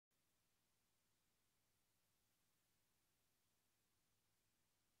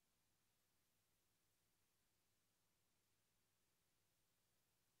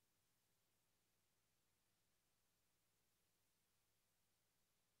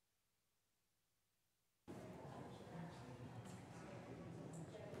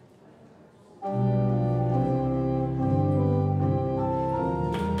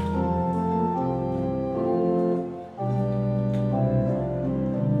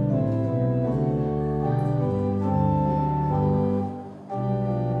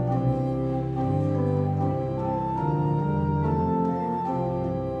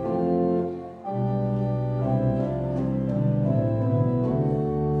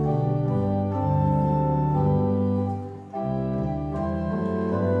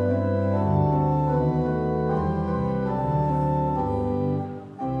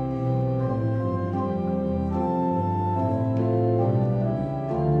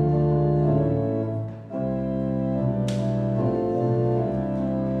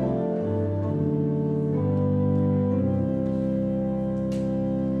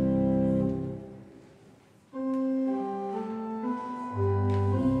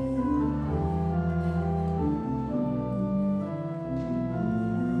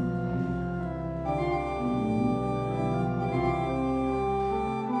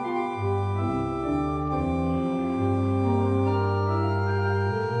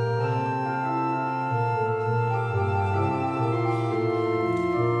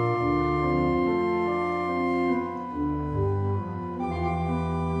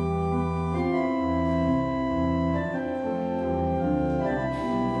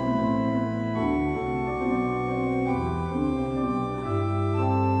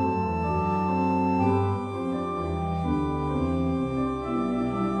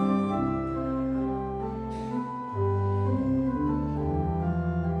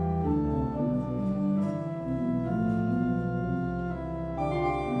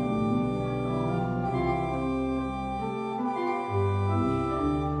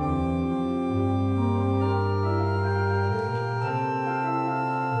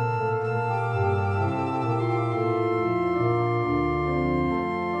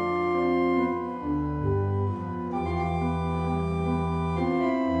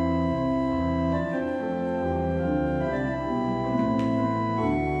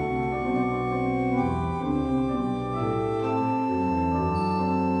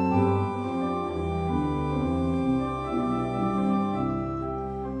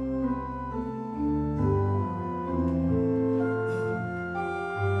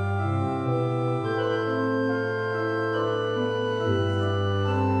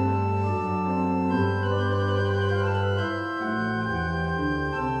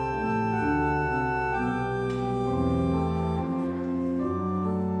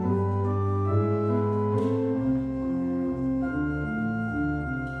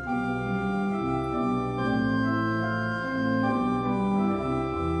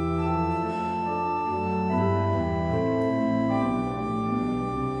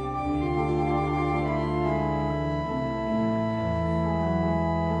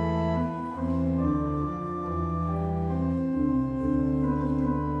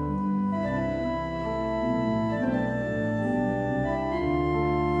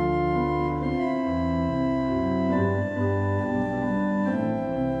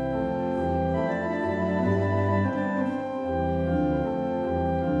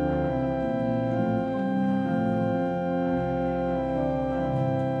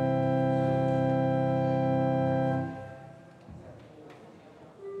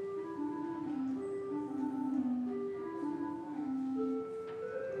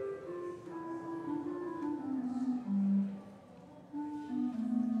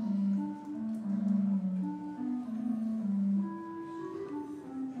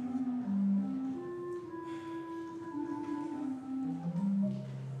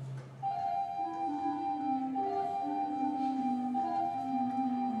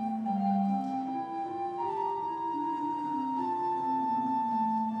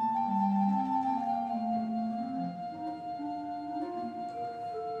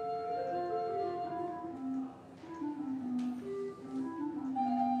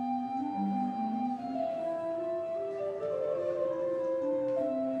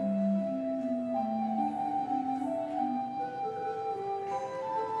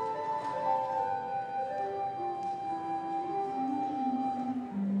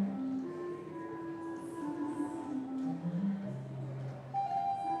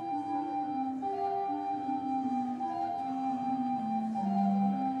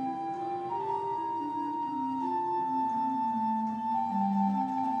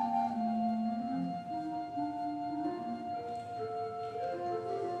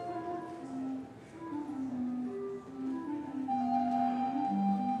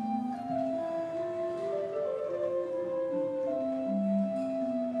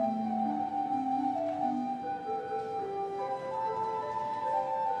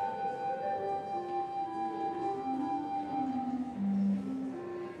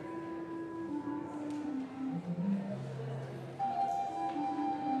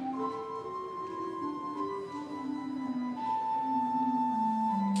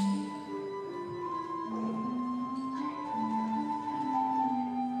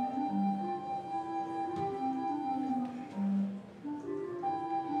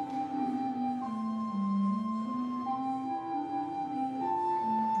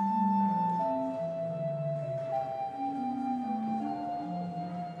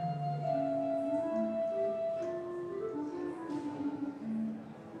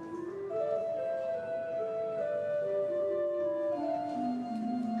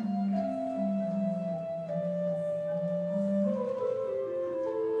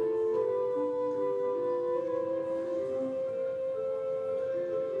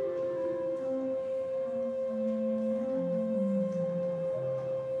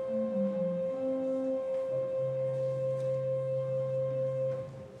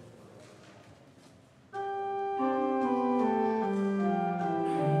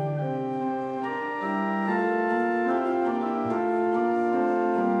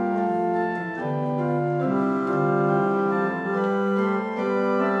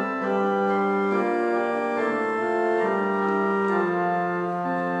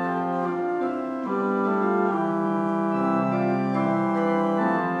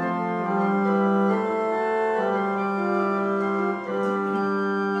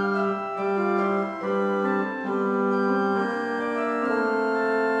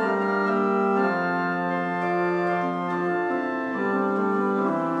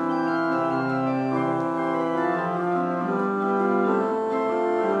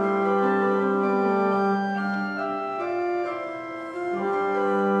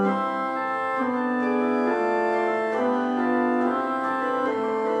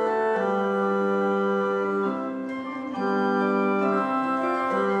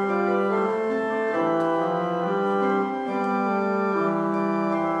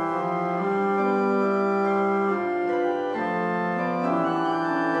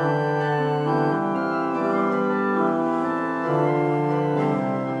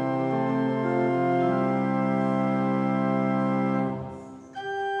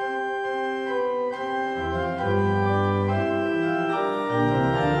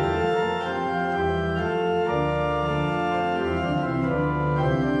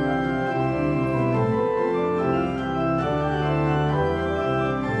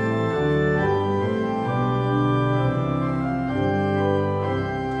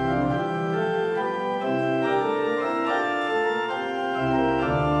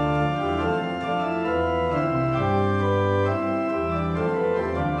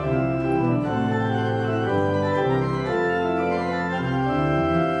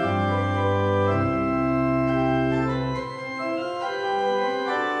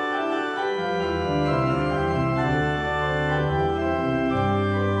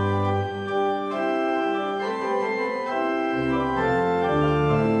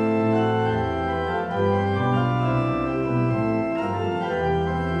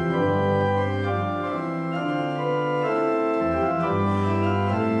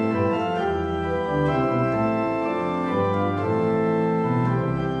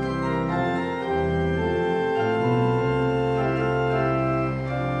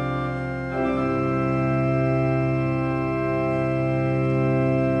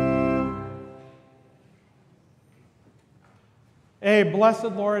A blessed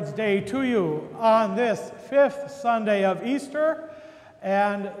Lord's Day to you on this fifth Sunday of Easter,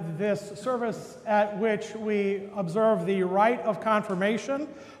 and this service at which we observe the rite of confirmation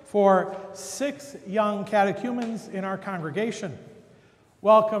for 6 young catechumens in our congregation.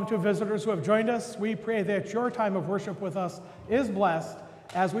 Welcome to visitors who have joined us. We pray that your time of worship with us is blessed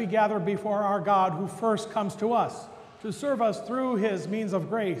as we gather before our God who first comes to us to serve us through his means of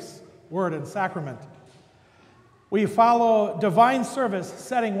grace, word, and sacrament. We follow Divine Service,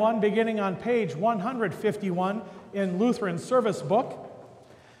 setting 1, beginning on page 151 in Lutheran Service Book.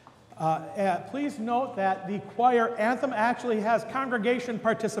 Please note that the choir anthem actually has congregation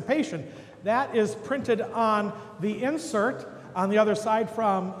participation. That is printed on the insert on the other side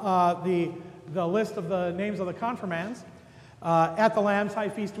from the list of the names of the confirmands. At the Lamb's High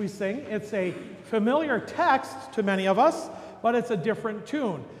Feast we sing. It's a familiar text to many of us, but it's a different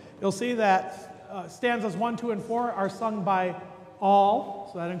tune. You'll see that stanzas 1, 2, and 4 are sung by all,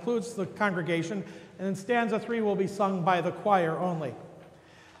 so that includes the congregation, and then stanza 3 will be sung by the choir only.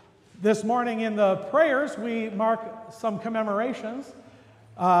 This morning in the prayers, we mark some commemorations.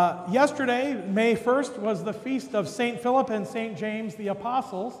 Yesterday, May 1st, was the feast of St. Philip and St. James the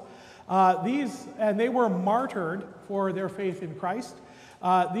Apostles. They were martyred for their faith in Christ.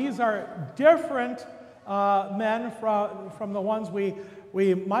 These are different men from the ones we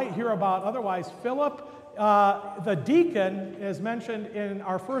might hear about otherwise. Philip, the deacon, is mentioned in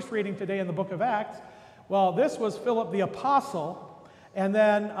our first reading today in the book of Acts. Well, this was Philip the Apostle. And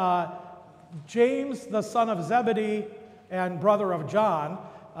then James, the son of Zebedee and brother of John.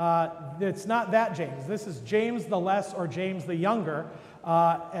 It's not that James. This is James the Less or James the Younger.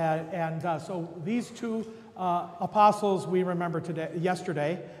 So these two apostles we remember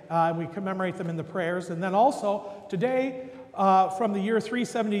yesterday. We commemorate them in the prayers. And then also today, from the year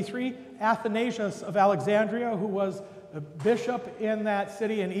 373, Athanasius of Alexandria, who was a bishop in that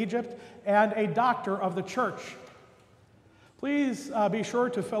city in Egypt and a doctor of the church. Please be sure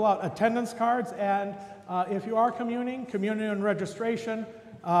to fill out attendance cards, and if you are communion registration,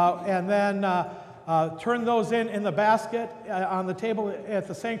 and then turn those in the basket on the table at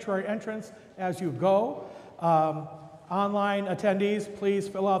the sanctuary entrance as you go. Online attendees, please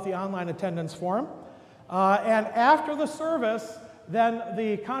fill out the online attendance form. And after the service, then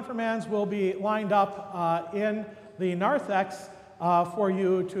the confirmands will be lined up in the narthex for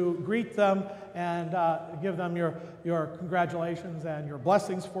you to greet them and give them your congratulations and your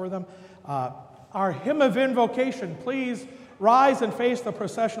blessings for them. Our hymn of invocation, please rise and face the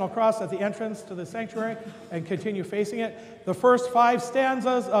processional cross at the entrance to the sanctuary and continue facing it. The first 5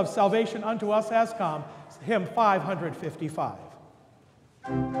 stanzas of Salvation Unto Us Has Come, hymn 555.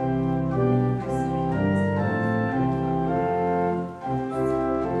 Good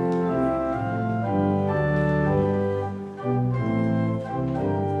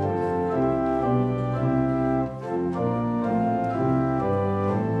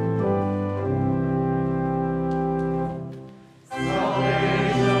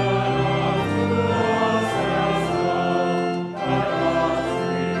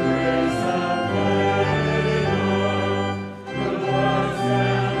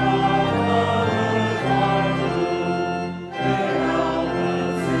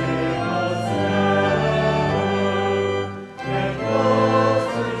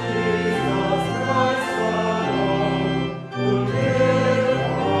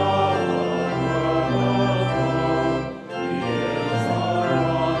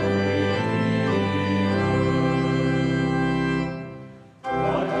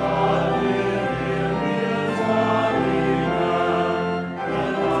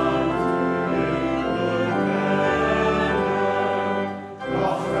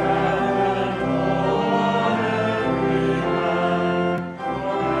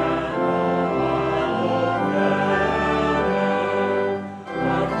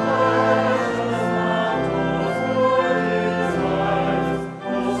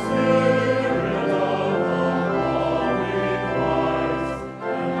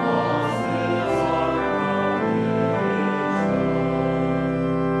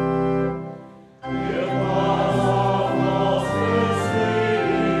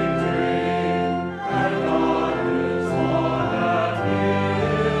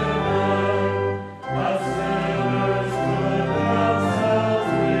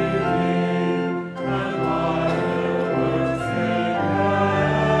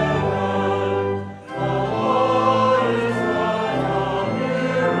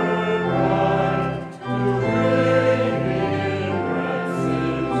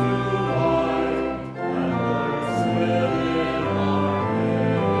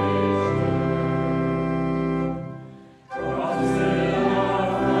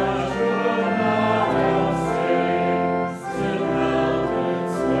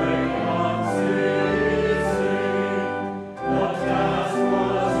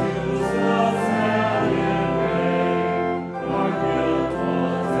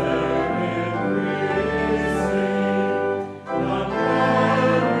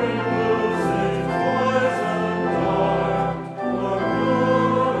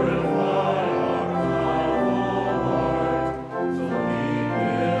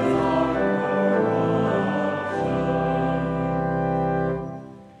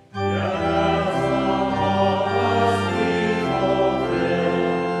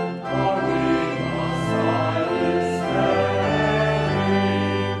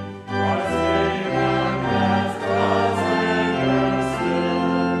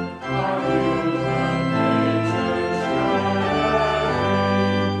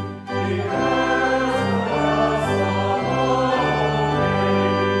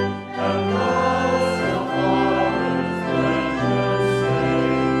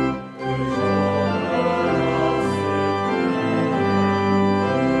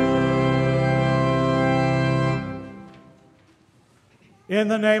In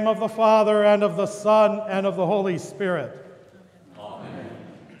the name of the Father, and of the Son, and of the Holy Spirit. Amen.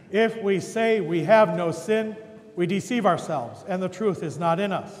 If we say we have no sin, we deceive ourselves, and the truth is not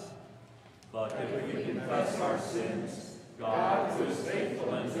in us. But if we confess our sins, God, who is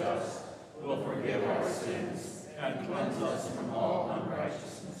faithful and just, will forgive our sins and cleanse us from all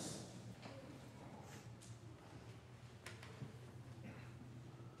unrighteousness.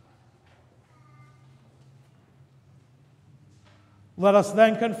 Let us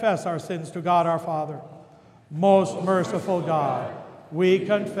then confess our sins to God our Father. Most merciful God, we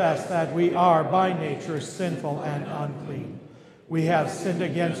confess that we are by nature sinful and unclean. We have sinned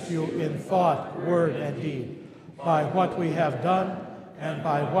against you in thought, word, and deed, by what we have done and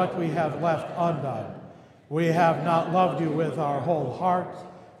by what we have left undone. We have not loved you with our whole heart.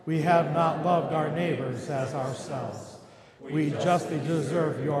 We have not loved our neighbors as ourselves. We justly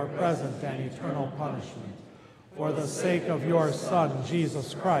deserve your present and eternal punishment. For the sake of your Son,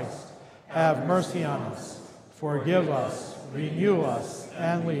 Jesus Christ, have mercy on us, forgive us, renew us,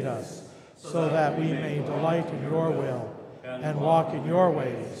 and lead us, so that we may delight in your will and walk in your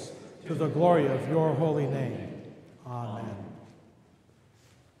ways, to the glory of your holy name. Amen.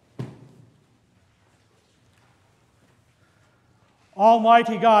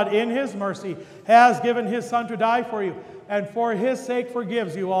 Almighty God, in his mercy, has given his Son to die for you, and for his sake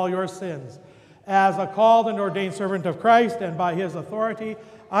forgives you all your sins. As a called and ordained servant of Christ, and by his authority,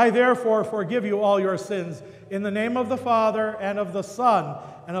 I therefore forgive you all your sins, in the name of the Father, and of the Son,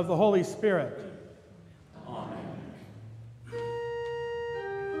 and of the Holy Spirit. Amen.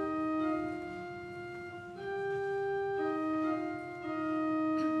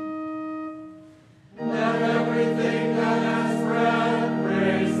 Let everything that has breath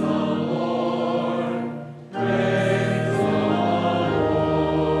praise the Lord. Praise the Lord.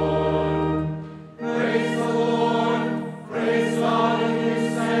 Praise the Lord. Praise God in his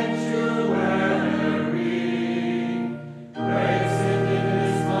sanctuary. Praise him in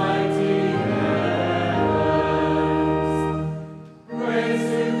his mighty heavens. Praise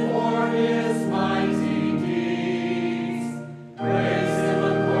him for his mighty deeds. Praise him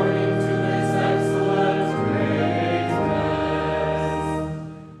according to his excellent greatness.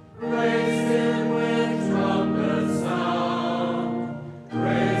 Praise him when trumpets sound.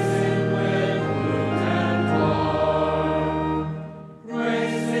 Praise him when flute and harp.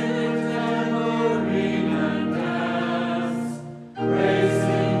 Praise him with tambourine and dance. Praise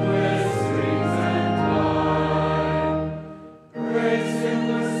him with strings and pipe. Praise him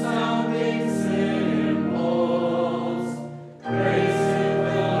with sounding cymbals. Praise him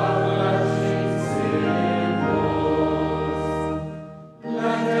with clashing cymbals.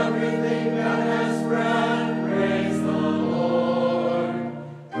 Let everything that has breath praise the Lord.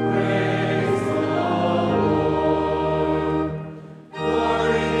 Praise the Lord.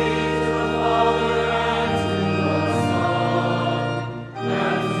 Glory be to the Father, and to the Son,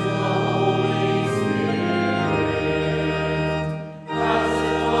 and to the Holy Spirit, as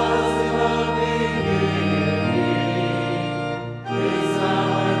it was in the beginning, is now,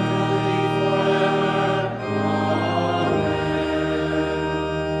 and will be forever. Amen.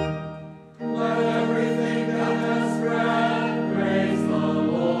 Let everything that has breath praise the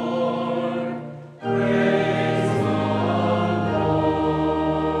Lord. Praise the Lord.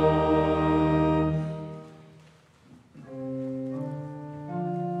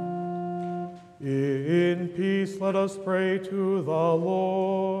 In peace, let us pray to the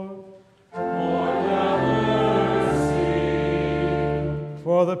Lord. Lord, have mercy.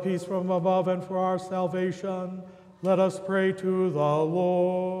 For the peace from above and for our salvation, let us pray to the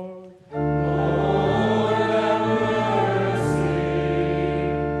Lord. Lord, have mercy.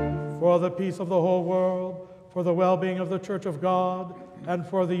 For the peace of the whole world, for the well-being of the Church of God, and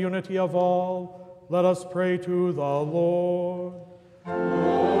for the unity of all, let us pray to the Lord.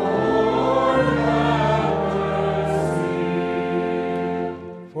 Lord, have mercy.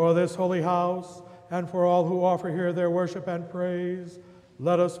 For this holy house, and for all who offer here their worship and praise,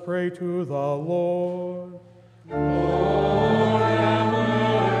 let us pray to the Lord. Lord, have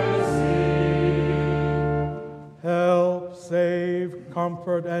mercy. Help, save,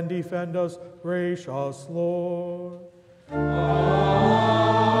 comfort, and defend us, gracious Lord.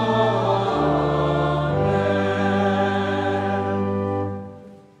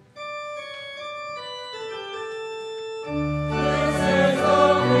 This is the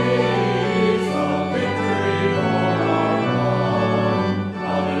peace of victory for our God.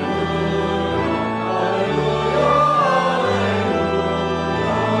 Alleluia, alleluia,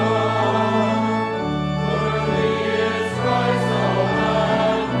 alleluia. Worthy is Christ the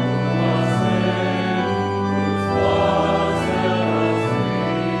Lamb who was slain, whose blood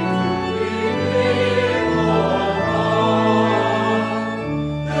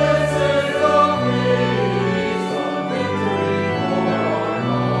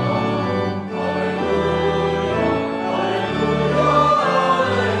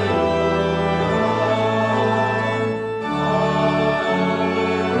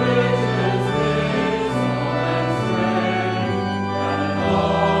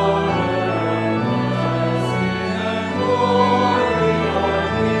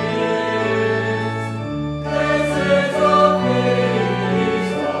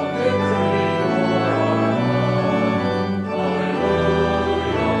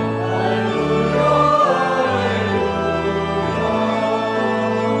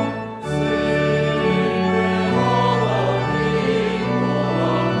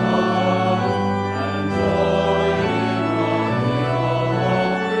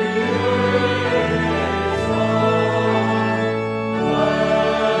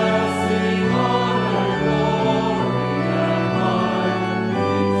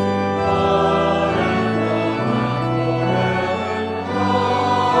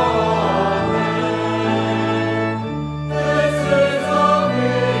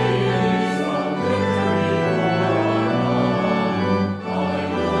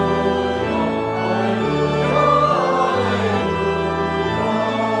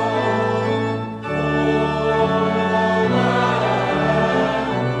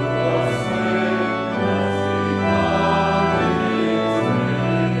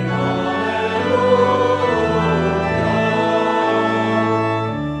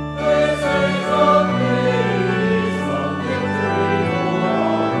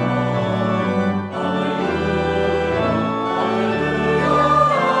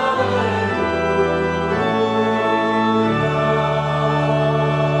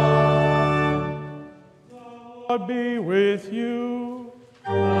God be with you.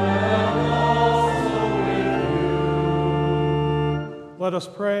 And also with you. Let us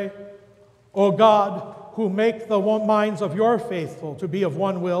pray. O God, who make the minds of your faithful to be of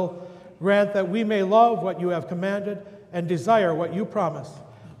one will, grant that we may love what you have commanded and desire what you promise,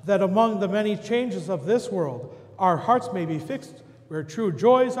 that among the many changes of this world, our hearts may be fixed where true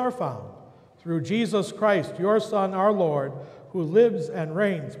joys are found. Through Jesus Christ, your Son, our Lord, who lives and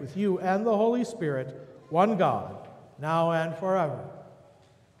reigns with you and the Holy Spirit, one God, now and forever. Amen.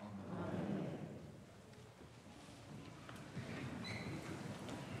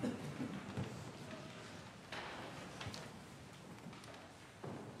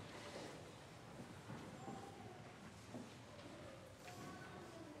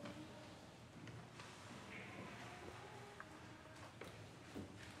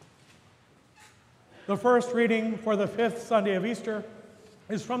 The first reading for the fifth Sunday of Easter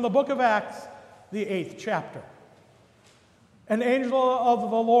is from the book of Acts, the 8th chapter. An angel of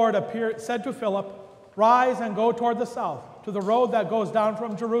the Lord said to Philip, "Rise and go toward the south, to the road that goes down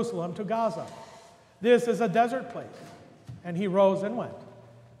from Jerusalem to Gaza. This is a desert place." And he rose and went.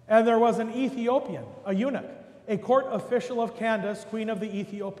 And there was an Ethiopian, a eunuch, a court official of Candace, queen of the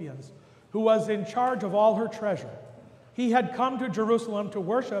Ethiopians, who was in charge of all her treasure. He had come to Jerusalem to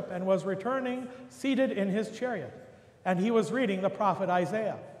worship and was returning seated in his chariot. And he was reading the prophet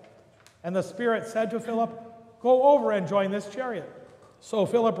Isaiah. And the Spirit said to Philip, "Go over and join this chariot." So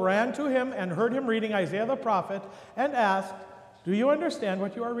Philip ran to him and heard him reading Isaiah the prophet and asked, "Do you understand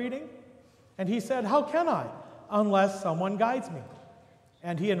what you are reading?" And he said, "How can I, unless someone guides me?"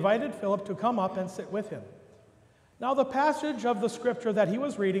 And he invited Philip to come up and sit with him. Now the passage of the scripture that he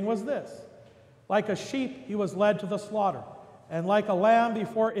was reading was this: "Like a sheep he was led to the slaughter, and like a lamb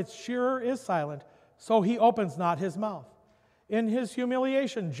before its shearer is silent, so he opens not his mouth. In his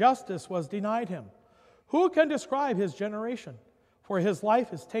humiliation justice was denied him. Who can describe his generation? For his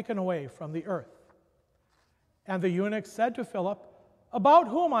life is taken away from the earth." And the eunuch said to Philip, "About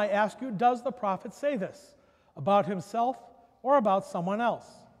whom, I ask you, does the prophet say this? About himself or about someone else?"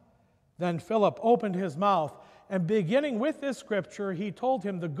 Then Philip opened his mouth, and beginning with this scripture, he told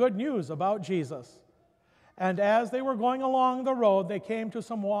him the good news about Jesus. And as they were going along the road, they came to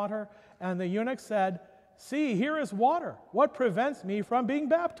some water, and the eunuch said, "See, here is water. What prevents me from being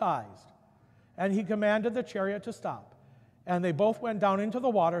baptized?" And he commanded the chariot to stop. And they both went down into the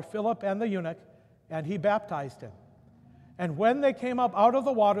water, Philip and the eunuch, and he baptized him. And when they came up out of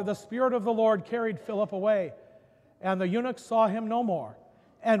the water, the Spirit of the Lord carried Philip away, and the eunuch saw him no more,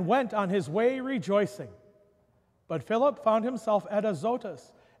 and went on his way rejoicing. But Philip found himself at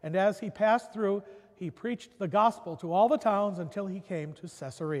Azotus, and as he passed through, he preached the gospel to all the towns until he came to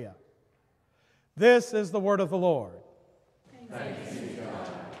Caesarea. This is the word of the Lord. Thanks be to God.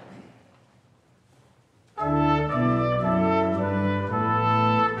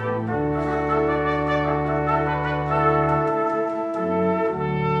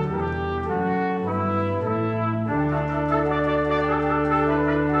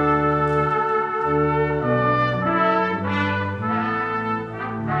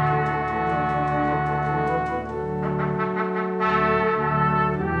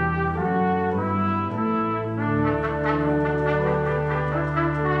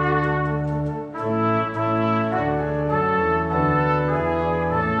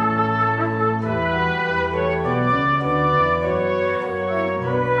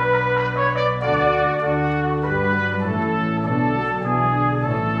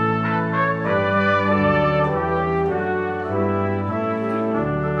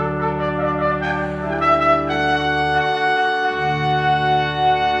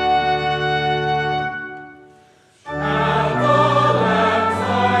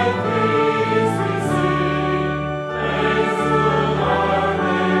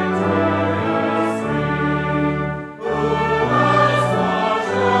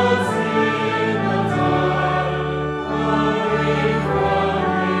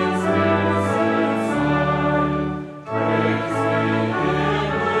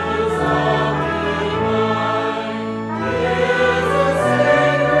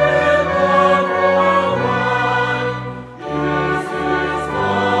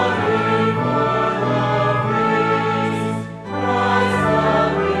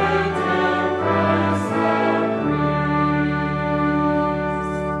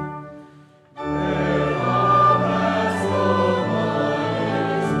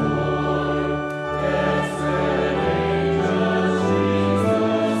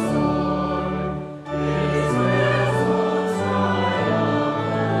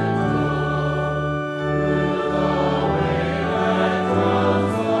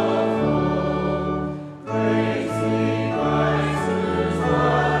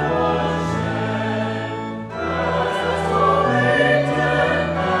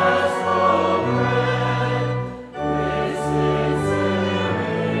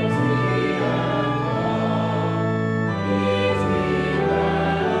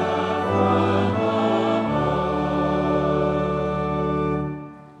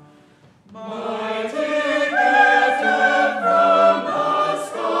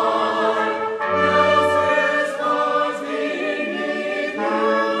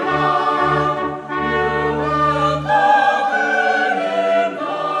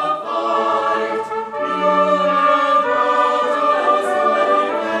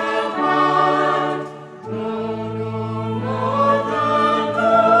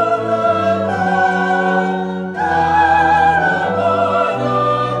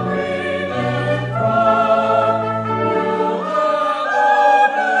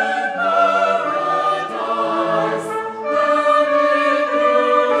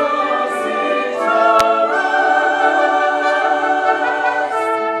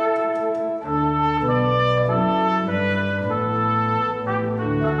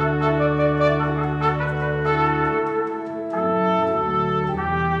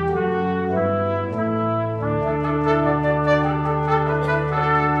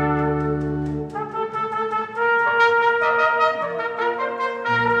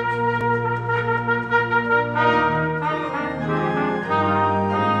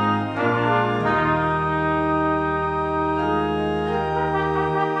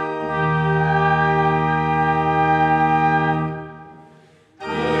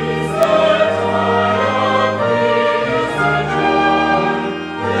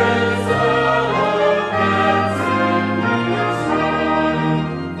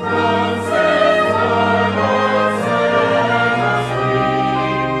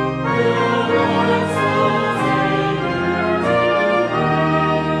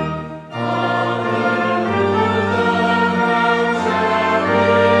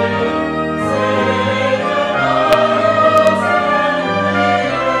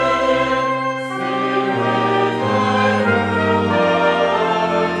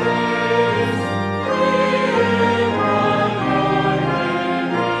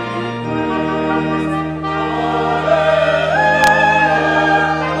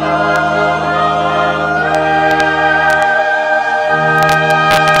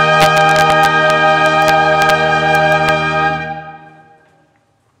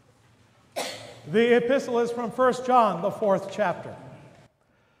 from 1 John, the 4th chapter.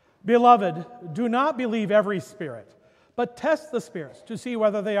 Beloved, do not believe every spirit, but test the spirits to see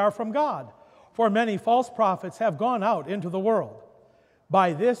whether they are from God. For many false prophets have gone out into the world.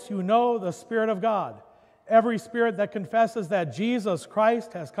 By this you know the Spirit of God. Every spirit that confesses that Jesus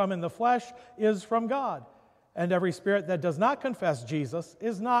Christ has come in the flesh is from God, and every spirit that does not confess Jesus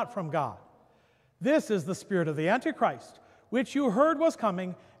is not from God. This is the spirit of the Antichrist, which you heard was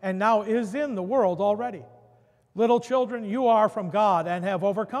coming and now is in the world already. Little children, you are from God and have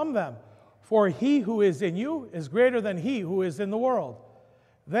overcome them, for he who is in you is greater than he who is in the world.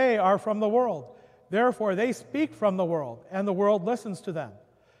 They are from the world, therefore they speak from the world, and the world listens to them.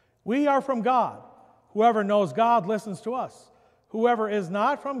 We are from God. Whoever knows God listens to us. Whoever is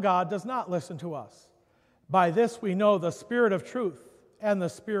not from God does not listen to us. By this we know the spirit of truth and the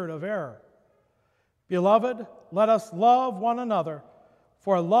spirit of error. Beloved, let us love one another,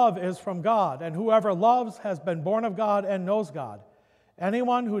 for love is from God, and whoever loves has been born of God and knows God.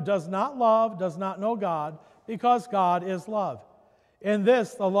 Anyone who does not love does not know God, because God is love. In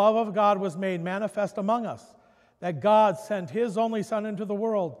this the love of God was made manifest among us, that God sent his only Son into the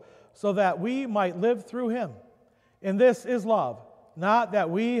world, so that we might live through him. In this is love, not that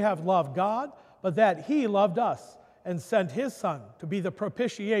we have loved God, but that he loved us and sent his Son to be the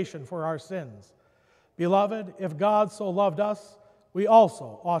propitiation for our sins. Beloved, if God so loved us, we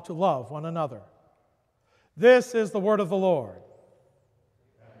also ought to love one another. This is the word of the Lord.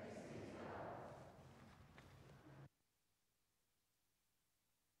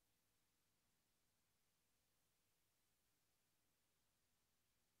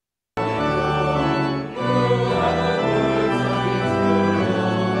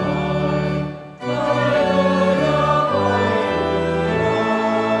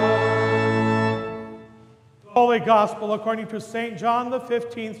 Holy Gospel according to St. John, the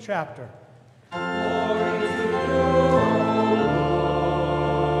 15th chapter. Glory to you, O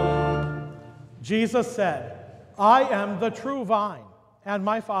Lord. Jesus said, I am the true vine, and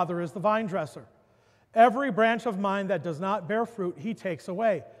my Father is the vine dresser. Every branch of mine that does not bear fruit, he takes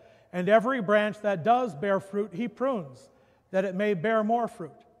away, and every branch that does bear fruit, he prunes, that it may bear more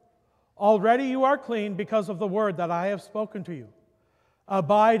fruit. Already you are clean because of the word that I have spoken to you.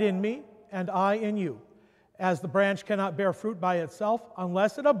 Abide in me, and I in you. As the branch cannot bear fruit by itself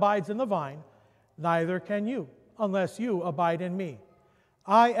unless it abides in the vine, neither can you unless you abide in me.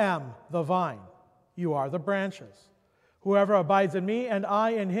 I am the vine, you are the branches. Whoever abides in me and I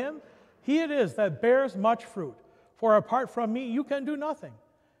in him, he it is that bears much fruit, for apart from me you can do nothing.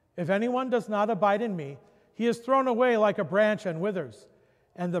 If anyone does not abide in me, he is thrown away like a branch and withers,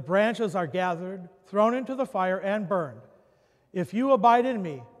 and the branches are gathered, thrown into the fire, and burned. If you abide in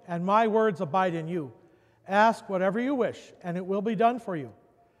me, and my words abide in you, ask whatever you wish, and it will be done for you.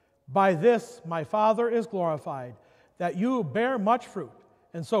 By this my Father is glorified, that you bear much fruit,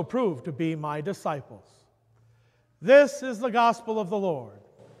 and so prove to be my disciples. This is the gospel of the Lord.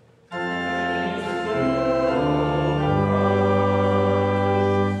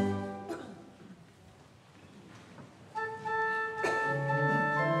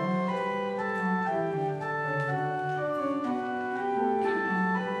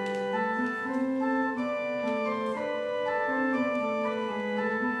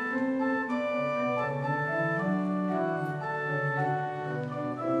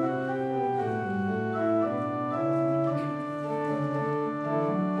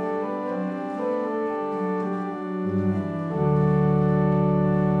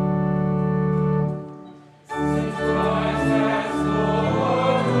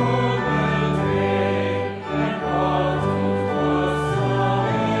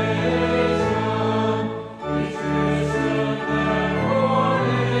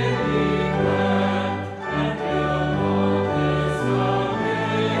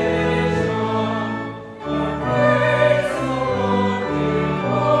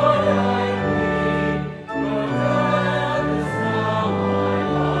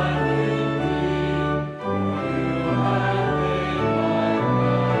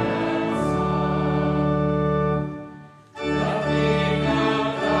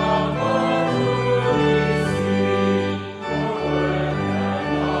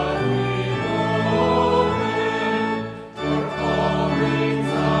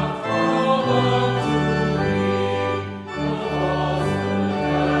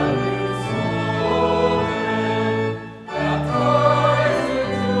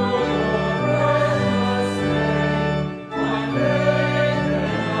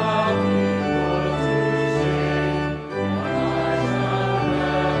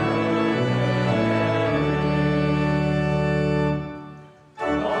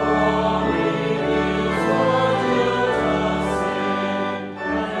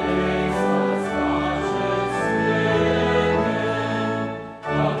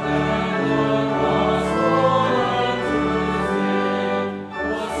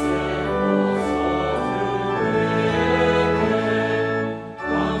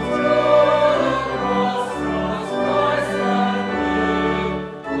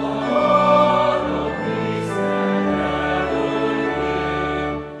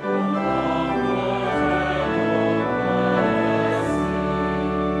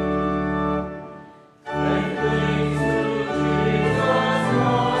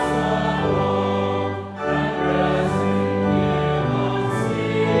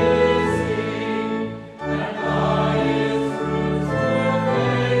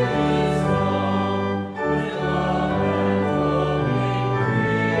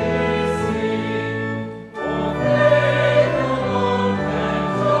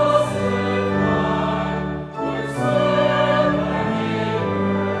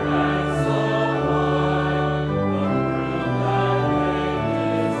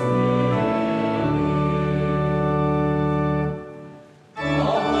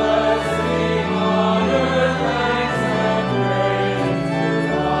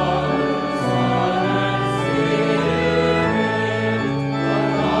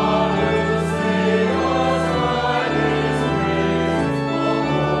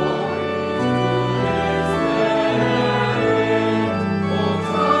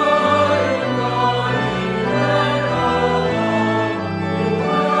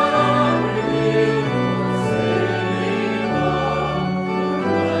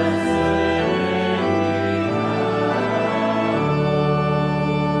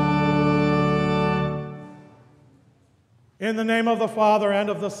 In the name of the Father, and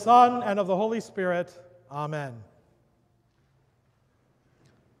of the Son, and of the Holy Spirit. Amen.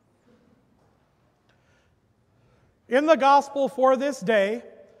 In the gospel for this day,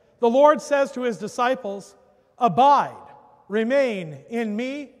 the Lord says to his disciples, "Abide, remain in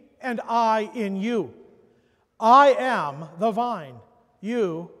me, and I in you. I am the vine,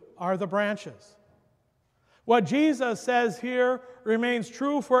 you are the branches." What Jesus says here remains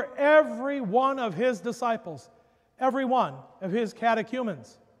true for every one of his disciples, every one of his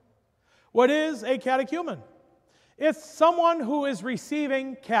catechumens. What is a catechumen? It's someone who is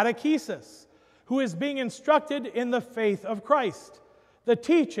receiving catechesis, who is being instructed in the faith of Christ, the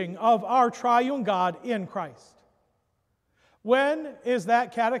teaching of our triune God in Christ. When is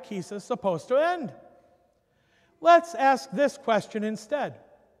that catechesis supposed to end? Let's ask this question instead.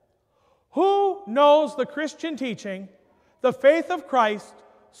 Who knows the Christian teaching, the faith of Christ,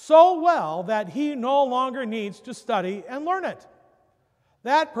 so well that he no longer needs to study and learn it?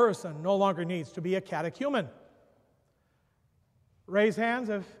 That person no longer needs to be a catechumen. Raise hands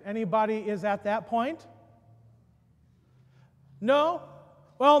if anybody is at that point. No?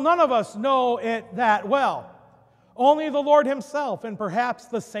 Well, none of us know it that well. Only the Lord himself and perhaps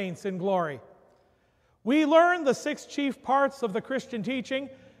the saints in glory. We learn the 6 chief parts of the Christian teaching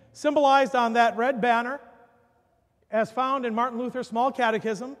symbolized on that red banner, as found in Martin Luther's Small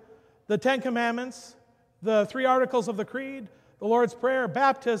Catechism, the 10 Commandments, the 3 Articles of the Creed, the Lord's Prayer,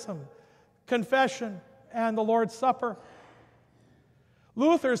 baptism, confession, and the Lord's Supper.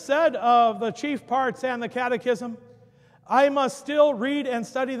 Luther said of the chief parts and the Catechism, "I must still read and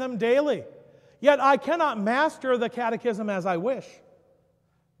study them daily, yet I cannot master the Catechism as I wish.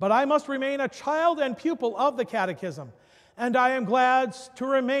 But I must remain a child and pupil of the Catechism, and I am glad to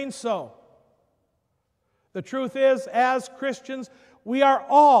remain so." The truth is, as Christians, we are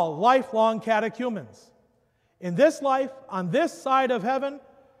all lifelong catechumens. In this life, on this side of heaven,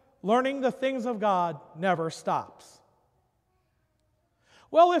 learning the things of God never stops.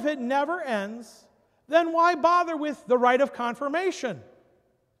 Well, if it never ends, then why bother with the rite of confirmation?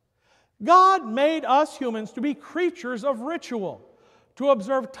 God made us humans to be creatures of ritual, to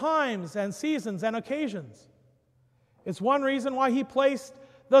observe times and seasons and occasions. It's one reason why he placed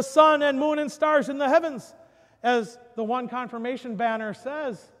the sun and moon and stars in the heavens. As the one confirmation banner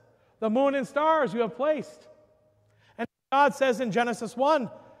says, the moon and stars you have placed. And God says in Genesis 1,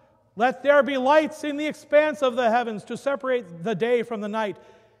 "Let there be lights in the expanse of the heavens to separate the day from the night,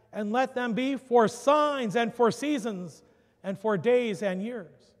 and let them be for signs and for seasons and for days and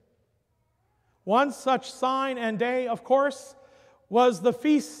years." One such sign and day, of course, was the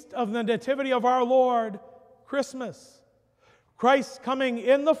feast of the Nativity of our Lord, Christmas. Christ's coming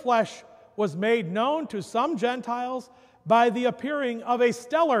in the flesh was made known to some Gentiles by the appearing of a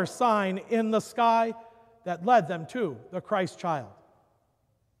stellar sign in the sky that led them to the Christ child.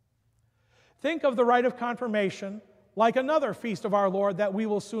 Think of the rite of confirmation like another feast of our Lord that we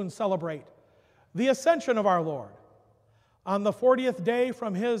will soon celebrate, the Ascension of our Lord. On the 40th day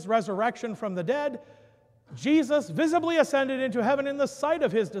from his resurrection from the dead, Jesus visibly ascended into heaven in the sight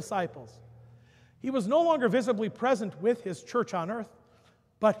of his disciples. He was no longer visibly present with his church on earth,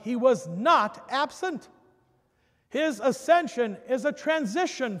 but he was not absent. His ascension is a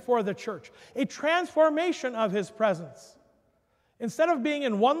transition for the church, a transformation of his presence. Instead of being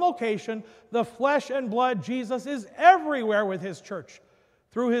in one location, the flesh and blood Jesus is everywhere with his church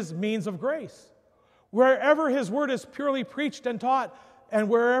through his means of grace. Wherever his word is purely preached and taught, and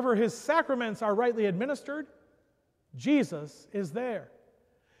wherever his sacraments are rightly administered, Jesus is there.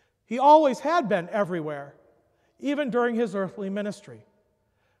 He always had been everywhere, even during his earthly ministry.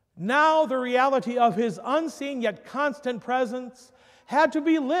 Now the reality of his unseen yet constant presence had to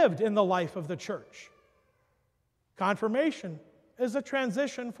be lived in the life of the church. Confirmation is a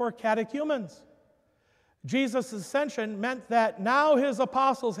transition for catechumens. Jesus' ascension meant that now his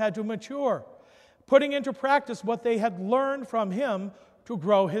apostles had to mature, putting into practice what they had learned from him to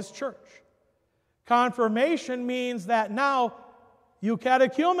grow his church. Confirmation means that now you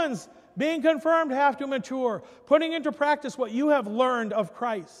catechumens, being confirmed, have to mature, putting into practice what you have learned of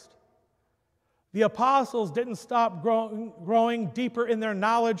Christ. The apostles didn't stop growing deeper in their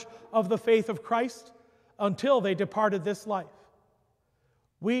knowledge of the faith of Christ until they departed this life.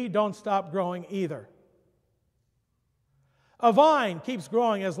 We don't stop growing either. A vine keeps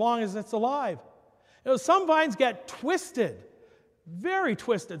growing as long as it's alive. Some vines get twisted, very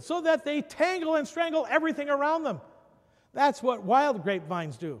twisted, so that they tangle and strangle everything around them. That's what wild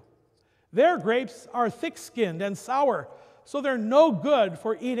grapevines do. Their grapes are thick-skinned and sour, so they're no good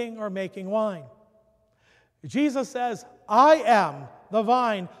for eating or making wine. Jesus says, "I am the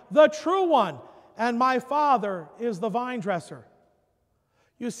vine, the true one, and my Father is the vine dresser.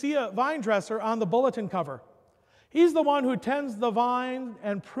 You see a vine dresser on the bulletin cover. He's the one who tends the vine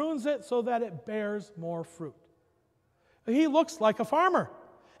and prunes it so that it bears more fruit. He looks like a farmer.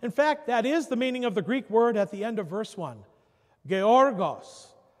 In fact, that is the meaning of the Greek word at the end of verse 1. Georgos,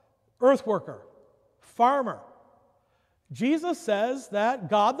 earthworker, farmer. Jesus says that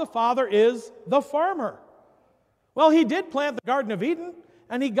God the Father is the farmer. Well, he did plant the Garden of Eden,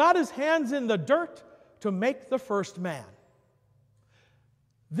 and he got his hands in the dirt to make the first man.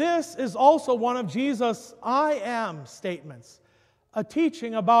 This is also one of Jesus' I am statements, a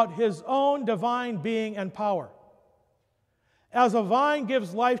teaching about his own divine being and power. As a vine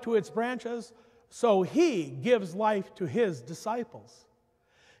gives life to its branches, so he gives life to his disciples.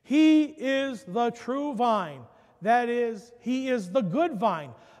 He is the true vine. That is, he is the good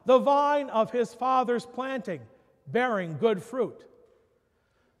vine, the vine of his Father's planting, bearing good fruit.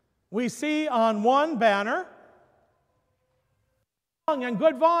 We see on one banner, young and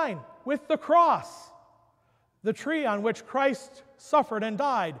good vine with the cross, the tree on which Christ suffered and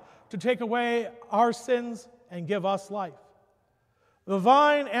died to take away our sins and give us life. The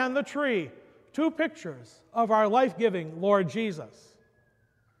vine and the tree, two pictures of our life-giving Lord Jesus.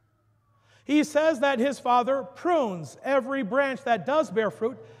 He says that his Father prunes every branch that does bear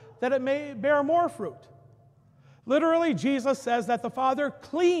fruit, that it may bear more fruit. Literally, Jesus says that the Father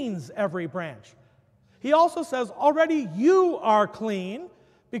cleans every branch. He also says, already you are clean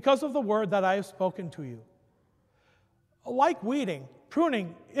because of the word that I have spoken to you. Like weeding,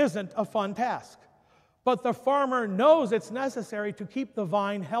 pruning isn't a fun task, but the farmer knows it's necessary to keep the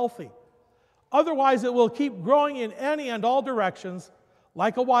vine healthy. Otherwise, it will keep growing in any and all directions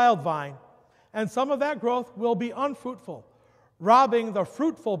like a wild vine, and some of that growth will be unfruitful, robbing the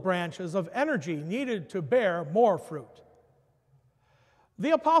fruitful branches of energy needed to bear more fruit.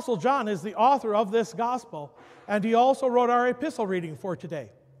 The Apostle John is the author of this gospel, and he also wrote our epistle reading for today.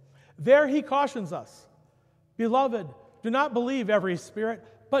 There he cautions us, "Beloved, do not believe every spirit,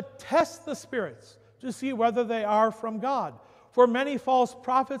 but test the spirits to see whether they are from God. For many false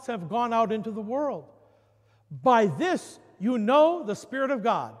prophets have gone out into the world. By this you know the Spirit of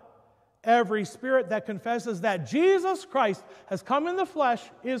God. Every spirit that confesses that Jesus Christ has come in the flesh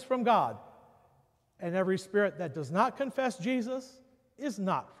is from God. And every spirit that does not confess Jesus is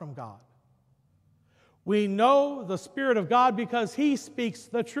not from God." We know the Spirit of God because he speaks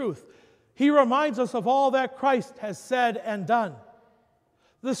the truth. He reminds us of all that Christ has said and done.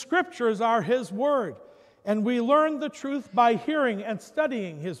 The Scriptures are his word, and we learn the truth by hearing and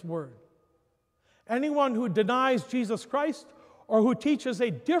studying his word. Anyone who denies Jesus Christ or who teaches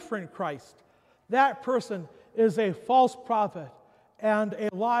a different Christ, that person is a false prophet and a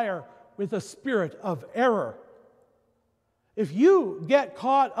liar with a spirit of error. If you get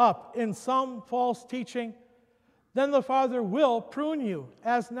caught up in some false teaching, then the Father will prune you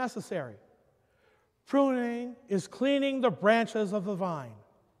as necessary. Pruning is cleaning the branches of the vine.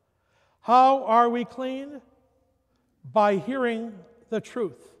 How are we cleaned? By hearing the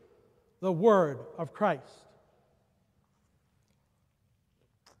truth, the word of Christ.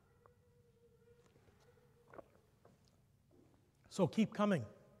 So keep coming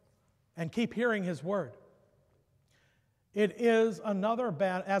and keep hearing his word. It is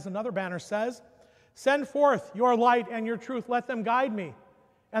as another banner says, "Send forth your light and your truth, let them guide me."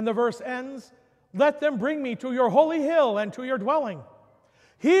 And the verse ends, "Let them bring me to your holy hill and to your dwelling."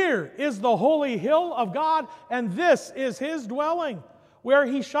 Here is the holy hill of God, and this is his dwelling, where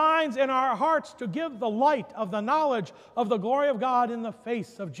he shines in our hearts to give the light of the knowledge of the glory of God in the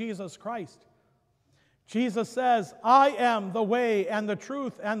face of Jesus Christ. Jesus says, "I am the way and the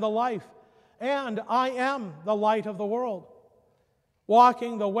truth and the life, and I am the light of the world."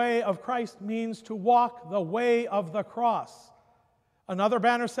 Walking the way of Christ means to walk the way of the cross. Another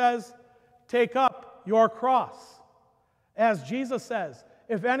banner says, "Take up your cross." As Jesus says,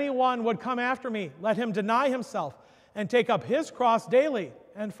 "If anyone would come after me, let him deny himself and take up his cross daily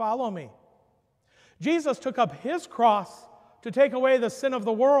and follow me." Jesus took up his cross to take away the sin of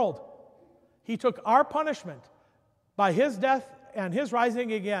the world. He took our punishment. By his death and his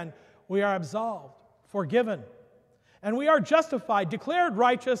rising again, we are absolved, forgiven, and we are justified, declared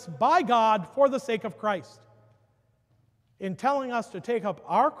righteous by God for the sake of Christ. In telling us to take up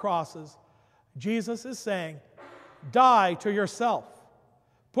our crosses, Jesus is saying, die to yourself.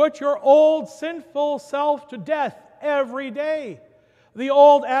 Put your old sinful self to death every day. The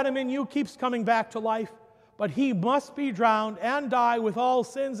old Adam in you keeps coming back to life, but he must be drowned and die with all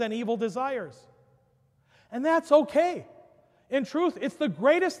sins and evil desires. And that's okay. In truth, it's the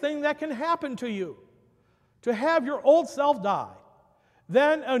greatest thing that can happen to you, to have your old self die.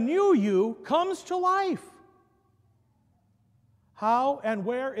 Then a new you comes to life. How and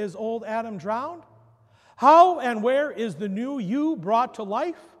where is old Adam drowned? How and where is the new you brought to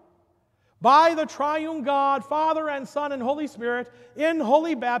life? By the triune God, Father and Son and Holy Spirit, in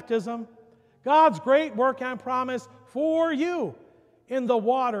holy baptism, God's great work and promise for you in the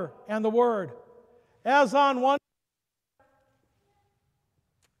water and the Word. As on one,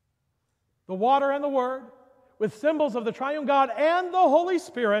 the water and the Word, with symbols of the triune God and the Holy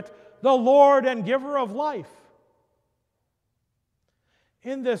Spirit, the Lord and giver of life.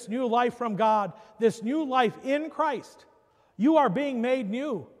 In this new life from God, this new life in Christ, you are being made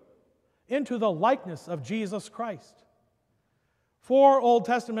new into the likeness of Jesus Christ. 4 Old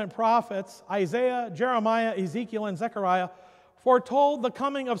Testament prophets, Isaiah, Jeremiah, Ezekiel, and Zechariah, foretold the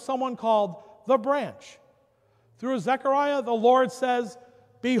coming of someone called the branch. Through Zechariah, the Lord says,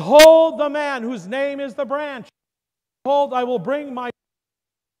 "Behold the man whose name is the branch. Behold, I will bring my..."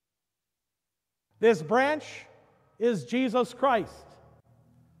 This branch is Jesus Christ.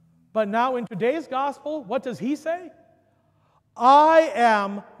 But now in today's gospel, what does he say? I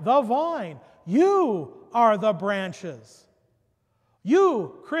am the vine. You are the branches.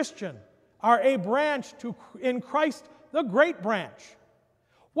 You, Christian, are a branch in Christ, the great branch.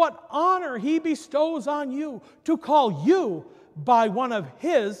 What honor he bestows on you to call you by one of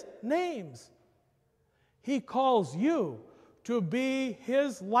his names. He calls you to be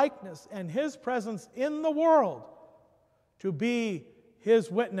his likeness and his presence in the world, to be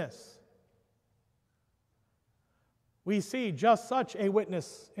his witness. We see just such a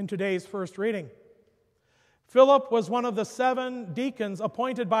witness in today's first reading. Philip was one of the 7 deacons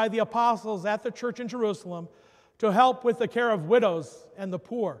appointed by the apostles at the church in Jerusalem to help with the care of widows and the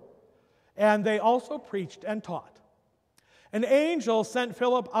poor. And they also preached and taught. An angel sent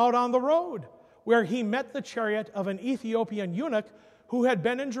Philip out on the road, where he met the chariot of an Ethiopian eunuch who had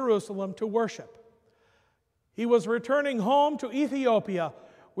been in Jerusalem to worship. He was returning home to Ethiopia,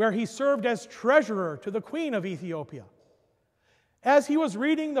 where he served as treasurer to the queen of Ethiopia. As he was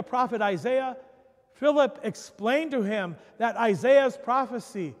reading the prophet Isaiah, Philip explained to him that Isaiah's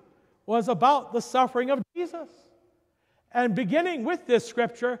prophecy was about the suffering of Jesus. And beginning with this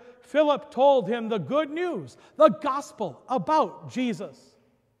scripture, Philip told him the good news, the gospel about Jesus.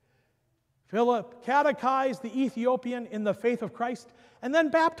 Philip catechized the Ethiopian in the faith of Christ and then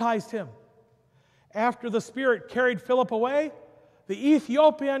baptized him. After the Spirit carried Philip away, the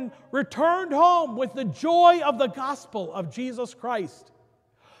Ethiopian returned home with the joy of the gospel of Jesus Christ.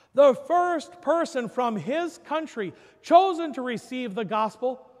 The first person from his country chosen to receive the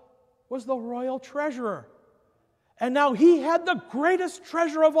gospel was the royal treasurer. And now he had the greatest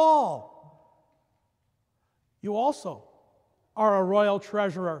treasure of all. You also are a royal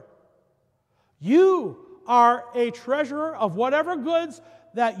treasurer. You are a treasurer of whatever goods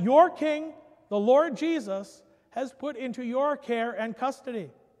that your king, the Lord Jesus, has put into your care and custody.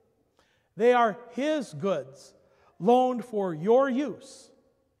 They are his goods, loaned for your use.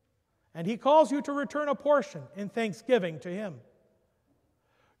 And he calls you to return a portion in thanksgiving to him.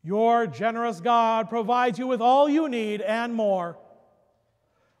 Your generous God provides you with all you need and more.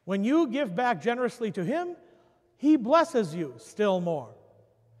 When you give back generously to him, he blesses you still more.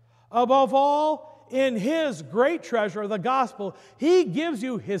 Above all, in his great treasure, the gospel, he gives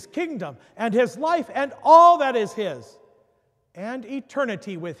you his kingdom and his life and all that is his, and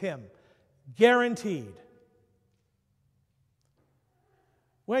eternity with him, guaranteed.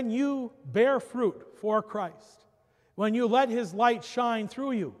 When you bear fruit for Christ, when you let his light shine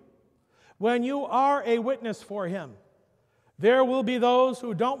through you, when you are a witness for him, there will be those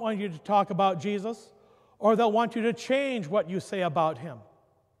who don't want you to talk about Jesus, or they'll want you to change what you say about him.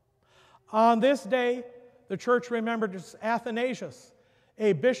 On this day, the church remembered Athanasius,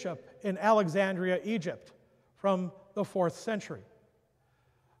 a bishop in Alexandria, Egypt, from the 4th century.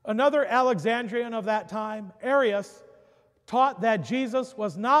 Another Alexandrian of that time, Arius, taught that Jesus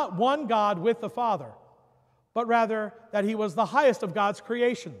was not one God with the Father, but rather that he was the highest of God's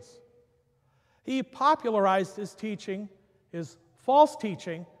creations. He popularized his teaching, his false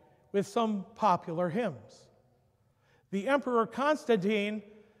teaching, with some popular hymns. The Emperor Constantine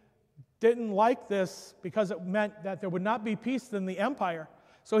didn't like this because it meant that there would not be peace in the empire.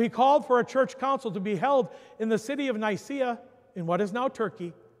 So he called for a church council to be held in the city of Nicaea, in what is now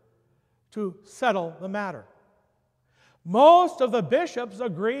Turkey, to settle the matter. Most of the bishops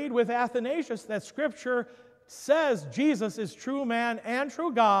agreed with Athanasius that Scripture says Jesus is true man and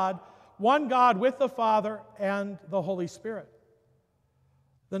true God, one God with the Father and the Holy Spirit.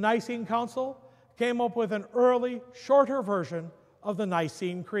 The Nicene Council came up with an early, shorter version of the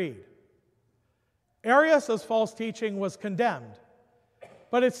Nicene Creed. Arius' false teaching was condemned,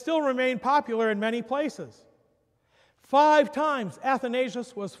 but it still remained popular in many places. 5 times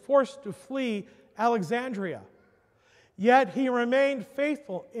Athanasius was forced to flee Alexandria, yet he remained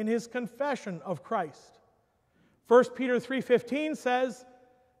faithful in his confession of Christ. 1 Peter 3:15 says,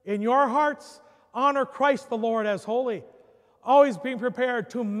 "In your hearts honor Christ the Lord as holy, always being prepared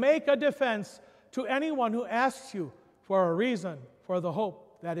to make a defense to anyone who asks you for a reason for the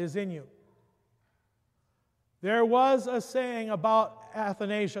hope that is in you." There was a saying about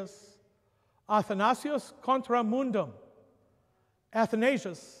Athanasius, Athanasius contra mundum,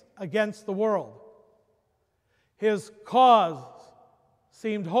 Athanasius against the world. His cause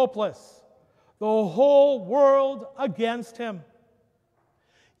seemed hopeless, the whole world against him.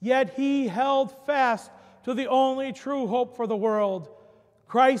 Yet he held fast to the only true hope for the world,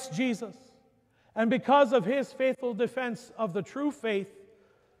 Christ Jesus. And because of his faithful defense of the true faith,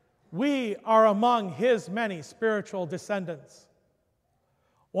 we are among his many spiritual descendants.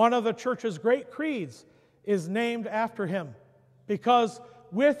 One of the church's great creeds is named after him, because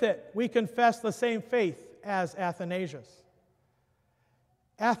with it we confess the same faith as Athanasius.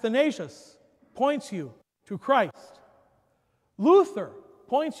 Athanasius points you to Christ. Luther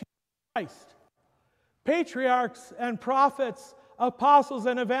points you to Christ. Patriarchs and prophets, apostles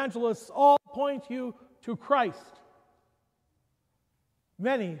and evangelists all point you to Christ.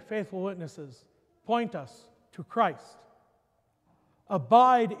 Many faithful witnesses point us to Christ.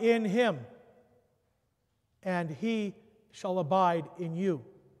 Abide in him, and he shall abide in you.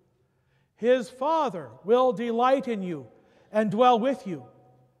 His Father will delight in you and dwell with you,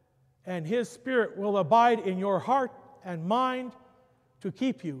 and his Spirit will abide in your heart and mind to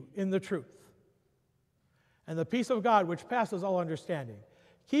keep you in the truth. And the peace of God, which passes all understanding,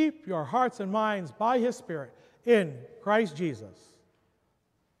 keep your hearts and minds by his Spirit in Christ Jesus.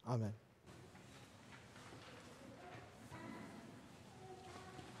 Amen.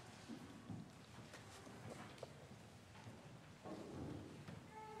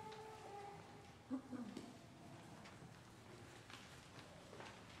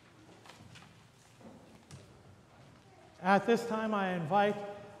 At this time, I invite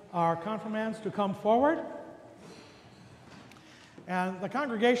our confirmands to come forward. And the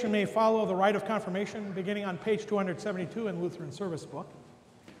congregation may follow the rite of confirmation beginning on page 272 in Lutheran Service Book.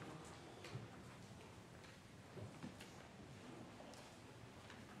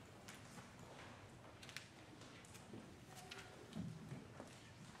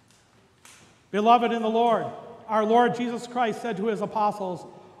 Beloved in the Lord, our Lord Jesus Christ said to his apostles,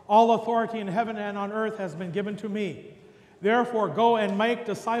 "All authority in heaven and on earth has been given to me. Therefore, go and make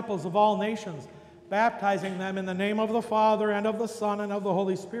disciples of all nations, baptizing them in the name of the Father and of the Son and of the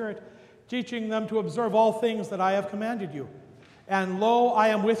Holy Spirit, teaching them to observe all things that I have commanded you. And lo, I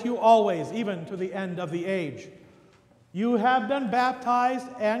am with you always, even to the end of the age." You have been baptized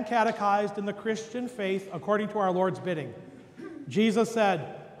and catechized in the Christian faith according to our Lord's bidding. Jesus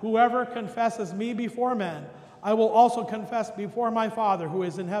said, "Whoever confesses me before men, I will also confess before my Father who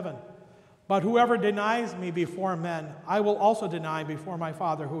is in heaven. But whoever denies me before men, I will also deny before my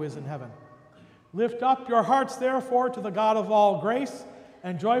Father who is in heaven. Lift up your hearts, therefore, to the God of all grace,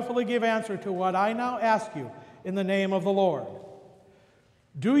 and joyfully give answer to what I now ask you in the name of the Lord.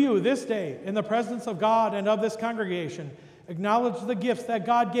 Do you this day, in the presence of God and of this congregation, acknowledge the gifts that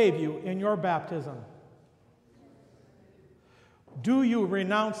God gave you in your baptism? Do you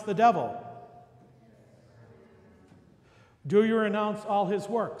renounce the devil? Do you renounce all his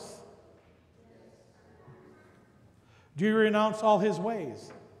works? Do you renounce all his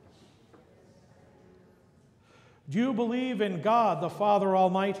ways? Do you believe in God the Father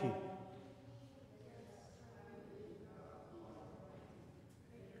Almighty?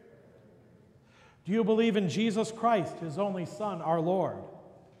 Do you believe in Jesus Christ, his only Son, our Lord?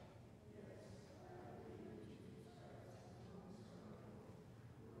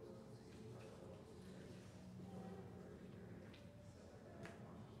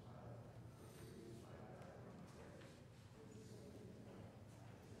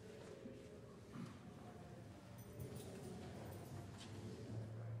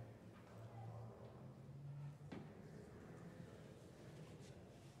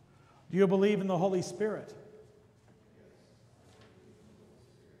 Do you believe in the Holy Spirit?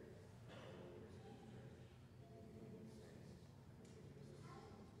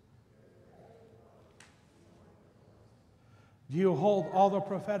 Do you hold all the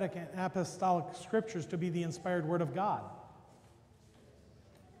prophetic and apostolic scriptures to be the inspired Word of God?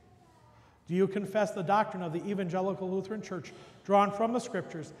 Do you confess the doctrine of the Evangelical Lutheran Church drawn from the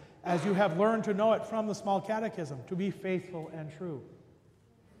Scriptures as you have learned to know it from the small catechism to be faithful and true?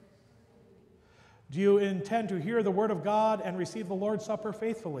 Do you intend to hear the word of God and receive the Lord's Supper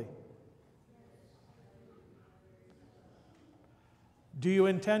faithfully? Do you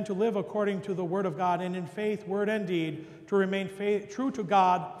intend to live according to the word of God and in faith, word, and deed, to remain true to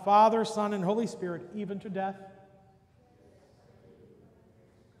God, Father, Son, and Holy Spirit, even to death?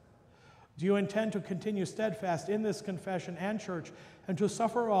 Do you intend to continue steadfast in this confession and church and to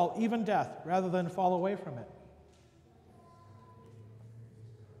suffer all, even death, rather than fall away from it?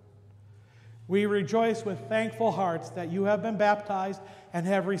 We rejoice with thankful hearts that you have been baptized and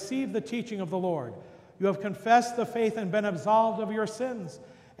have received the teaching of the Lord. You have confessed the faith and been absolved of your sins.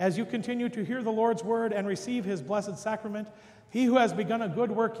 As you continue to hear the Lord's word and receive his blessed sacrament, he who has begun a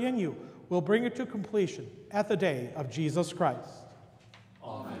good work in you will bring it to completion at the day of Jesus Christ.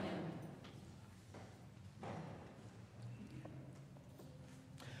 Amen.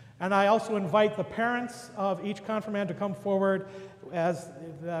 And I also invite the parents of each confirmand to come forward as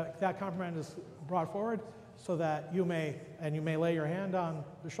that confirmand is brought forward, so that you may lay your hand on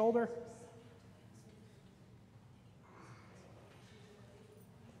the shoulder.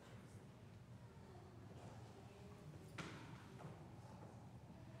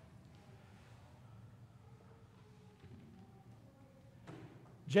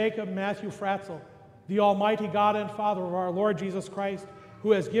 Jakob Matthew Fratzel, the Almighty God and Father of our Lord Jesus Christ,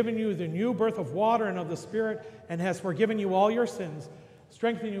 who has given you the new birth of water and of the Spirit, and has forgiven you all your sins,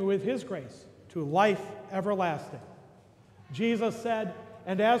 strengthen you with his grace to life everlasting. Jesus said,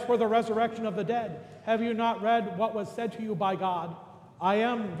 "And as for the resurrection of the dead, have you not read what was said to you by God? I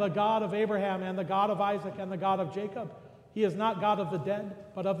am the God of Abraham and the God of Isaac and the God of Jacob. He is not God of the dead,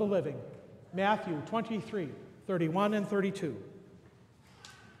 but of the living." Matthew 23:31 and 32.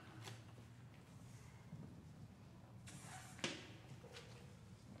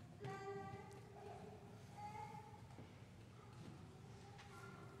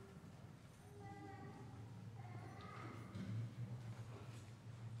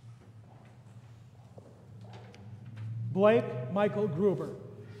 Blake Michael Gruber,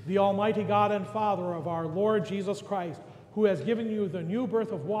 the Almighty God and Father of our Lord Jesus Christ, who has given you the new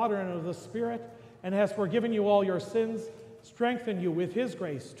birth of water and of the Spirit, and has forgiven you all your sins, strengthen you with his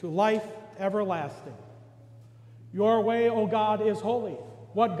grace to life everlasting. Your way, O God, is holy.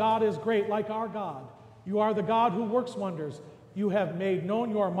 What God is great like our God? You are the God who works wonders. You have made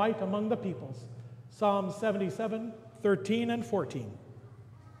known your might among the peoples. Psalm 77:13 and 14.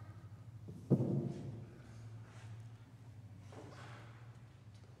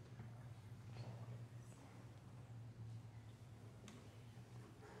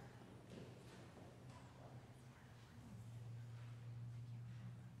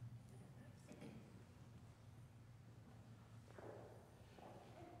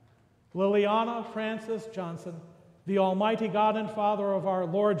 Liliana Francis Johnson, the Almighty God and Father of our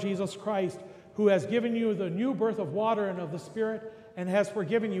Lord Jesus Christ, who has given you the new birth of water and of the Spirit, and has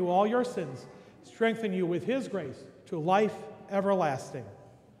forgiven you all your sins, strengthen you with his grace to life everlasting.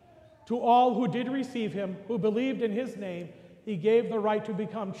 To all who did receive him, who believed in his name, he gave the right to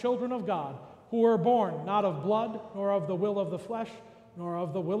become children of God, who were born not of blood, nor of the will of the flesh, nor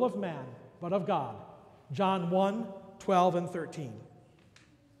of the will of man, but of God. John 1:12 and 13.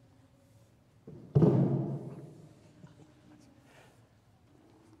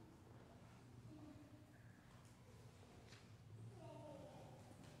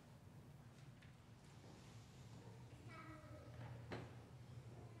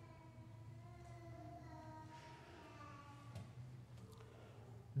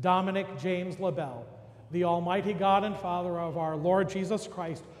 Dominic James LaBelle, the Almighty God and Father of our Lord Jesus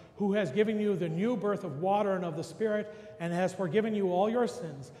Christ, who has given you the new birth of water and of the Spirit, and has forgiven you all your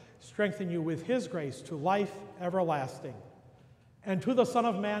sins, strengthen you with his grace to life everlasting. And to the Son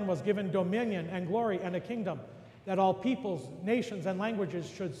of Man was given dominion and glory and a kingdom, that all peoples, nations, and languages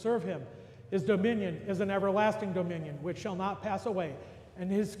should serve him. His dominion is an everlasting dominion, which shall not pass away,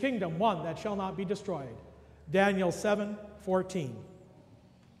 and his kingdom one that shall not be destroyed. Daniel 7:14.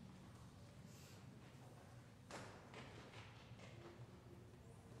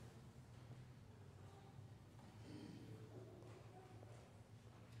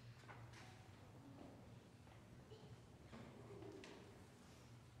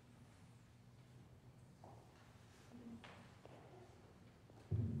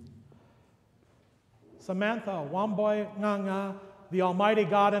 Samantha Wamboy Nganga, the Almighty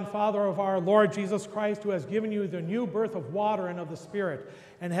God and Father of our Lord Jesus Christ, who has given you the new birth of water and of the Spirit,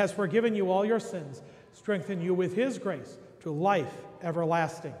 and has forgiven you all your sins, strengthen you with his grace to life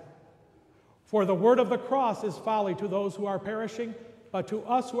everlasting. For the word of the cross is folly to those who are perishing, but to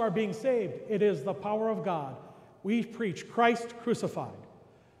us who are being saved, it is the power of God. We preach Christ crucified.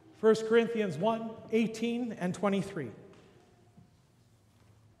 1 Corinthians 1, 18 and 23.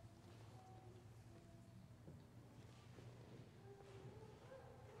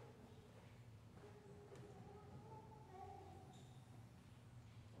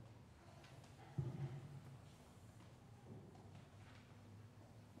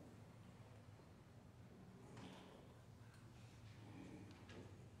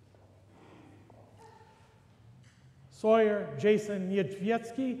 Sawyer Jason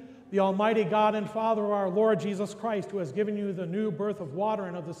Niedźwiecki, the Almighty God and Father of our Lord Jesus Christ, who has given you the new birth of water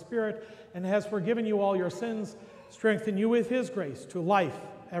and of the Spirit, and has forgiven you all your sins, strengthen you with his grace to life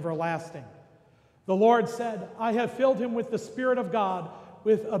everlasting. The Lord said, I have filled him with the Spirit of God,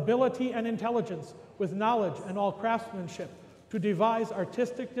 with ability and intelligence, with knowledge and all craftsmanship, to devise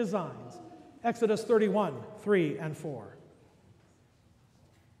artistic designs. Exodus 31, 3 and 4.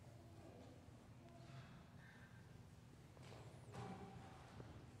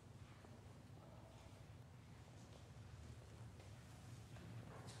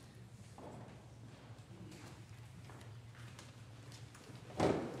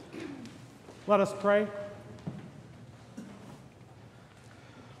 Let us pray.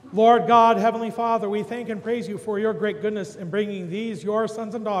 Lord God, Heavenly Father, we thank and praise you for your great goodness in bringing these, your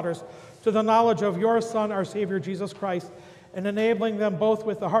sons and daughters, to the knowledge of your Son, our Savior, Jesus Christ, and enabling them both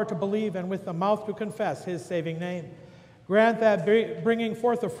with the heart to believe and with the mouth to confess his saving name. Grant that bringing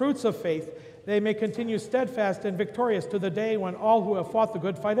forth the fruits of faith, they may continue steadfast and victorious to the day when all who have fought the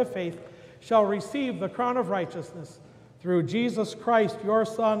good fight of faith shall receive the crown of righteousness. Through Jesus Christ, your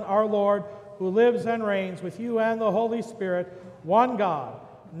Son, our Lord, who lives and reigns with you and the Holy Spirit, one God,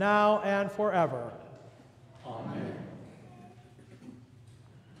 now and forever. Amen.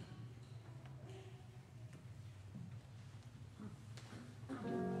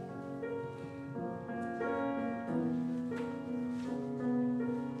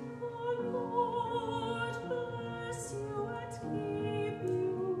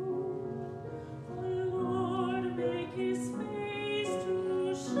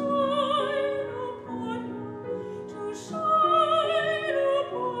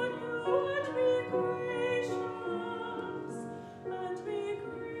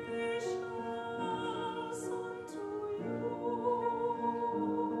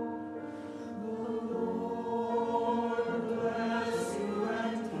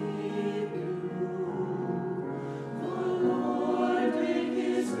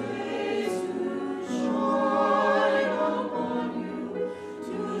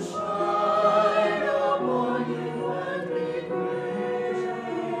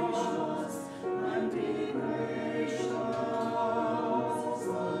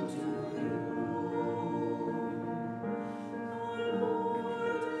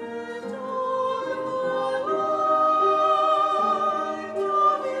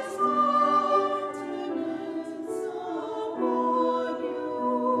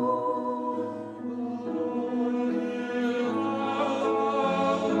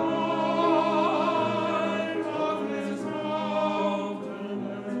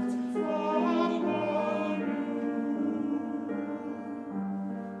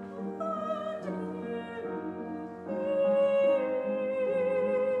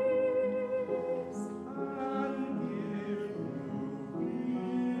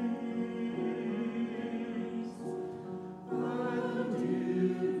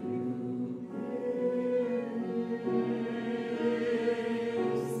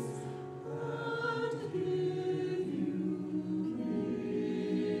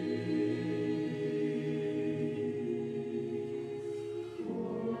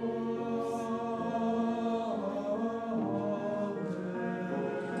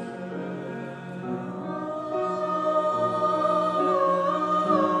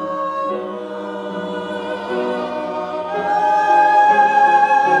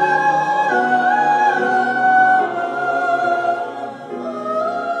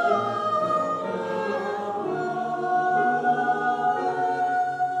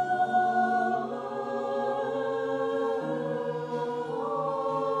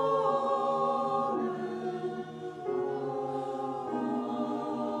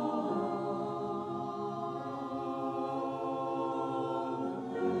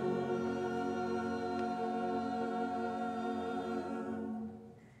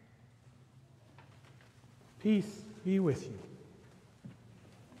 Peace be with you.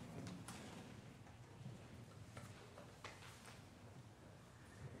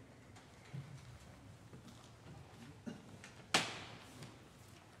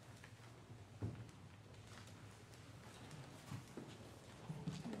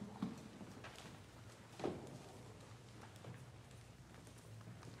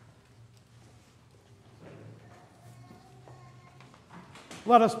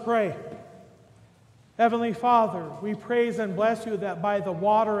 Let us pray. Heavenly Father, we praise and bless you that by the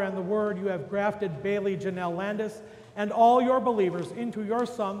water and the word you have grafted Bailey Janelle Landis and all your believers into your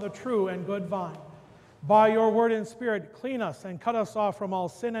Son, the true and good vine. By your word and spirit, clean us and cut us off from all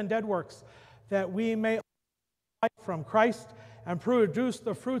sin and dead works, that we may life from Christ and produce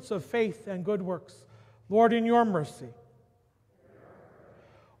the fruits of faith and good works. Lord, in your mercy.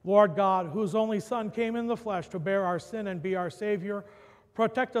 Lord God, whose only Son came in the flesh to bear our sin and be our Savior,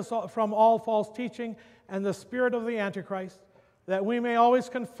 protect us from all false teaching and the spirit of the Antichrist, that we may always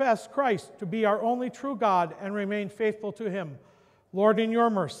confess Christ to be our only true God and remain faithful to him. Lord, in your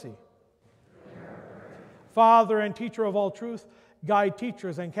mercy. Father and teacher of all truth, guide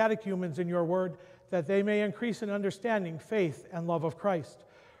teachers and catechumens in your word, that they may increase in understanding, faith, and love of Christ.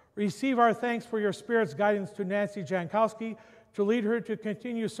 Receive our thanks for your Spirit's guidance to Nancy Jankowski, to lead her to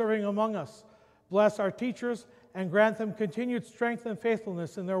continue serving among us. Bless our teachers and grant them continued strength and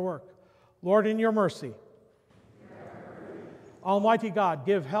faithfulness in their work. Lord, in your mercy. Almighty God,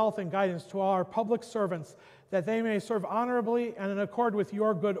 give health and guidance to all our public servants, that they may serve honorably and in accord with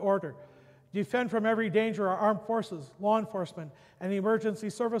your good order. Defend from every danger our armed forces, law enforcement, and emergency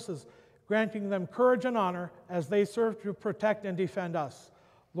services, granting them courage and honor as they serve to protect and defend us.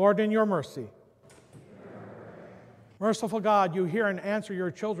 Lord, in your mercy. Merciful God, you hear and answer your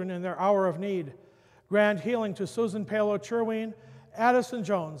children in their hour of need. Grant healing to Susan Palo-Cherwin, Addison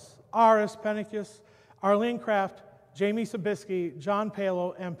Jones, Aris Peniķis, Arlene Kraft, Jamie Sabisky, John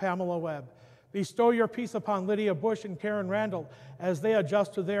Palo, and Pamela Webb. Bestow your peace upon Lydia Bush and Karen Randall as they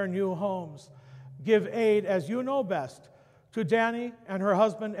adjust to their new homes. Give aid as you know best to Danny and her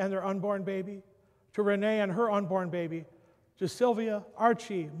husband and their unborn baby, to Renee and her unborn baby, to Sylvia,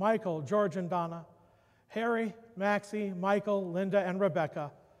 Archie, Michael, George, and Donna, Harry, Maxie, Michael, Linda, and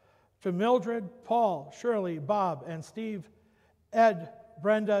Rebecca, to Mildred, Paul, Shirley, Bob, and Steve, Ed,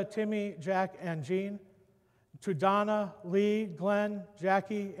 Brenda, Timmy, Jack, and Jean, to Donna, Lee, Glenn,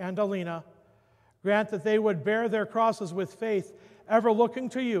 Jackie, and Alina. Grant that they would bear their crosses with faith, ever looking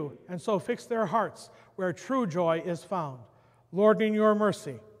to you, and so fix their hearts where true joy is found. Lord, in your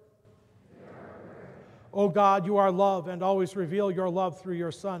mercy. O God, you are love, and always reveal your love through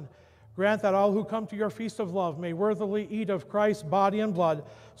your Son. Grant that all who come to your feast of love may worthily eat of Christ's body and blood,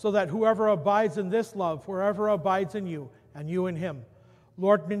 so that whoever abides in this love forever abides in you, and you in him.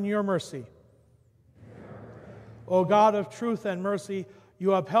 Lord, in your mercy. O God of truth and mercy,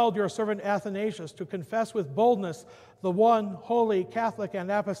 you upheld your servant Athanasius to confess with boldness the one holy, Catholic,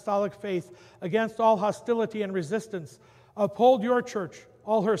 and apostolic faith against all hostility and resistance. Uphold your church,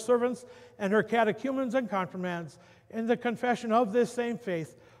 all her servants, and her catechumens and confirmands in the confession of this same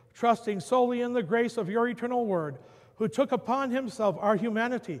faith, trusting solely in the grace of your eternal word, who took upon himself our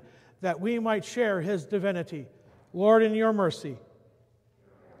humanity, that we might share his divinity. Lord, in your mercy.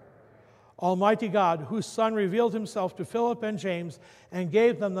 Almighty God, whose Son revealed himself to Philip and James and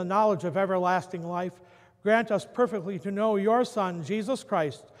gave them the knowledge of everlasting life, grant us perfectly to know your Son, Jesus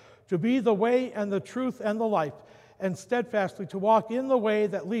Christ, to be the way and the truth and the life, and steadfastly to walk in the way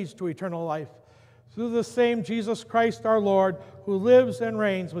that leads to eternal life. Through the same Jesus Christ our Lord, who lives and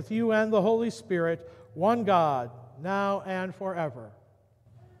reigns with you and the Holy Spirit, one God, now and forever.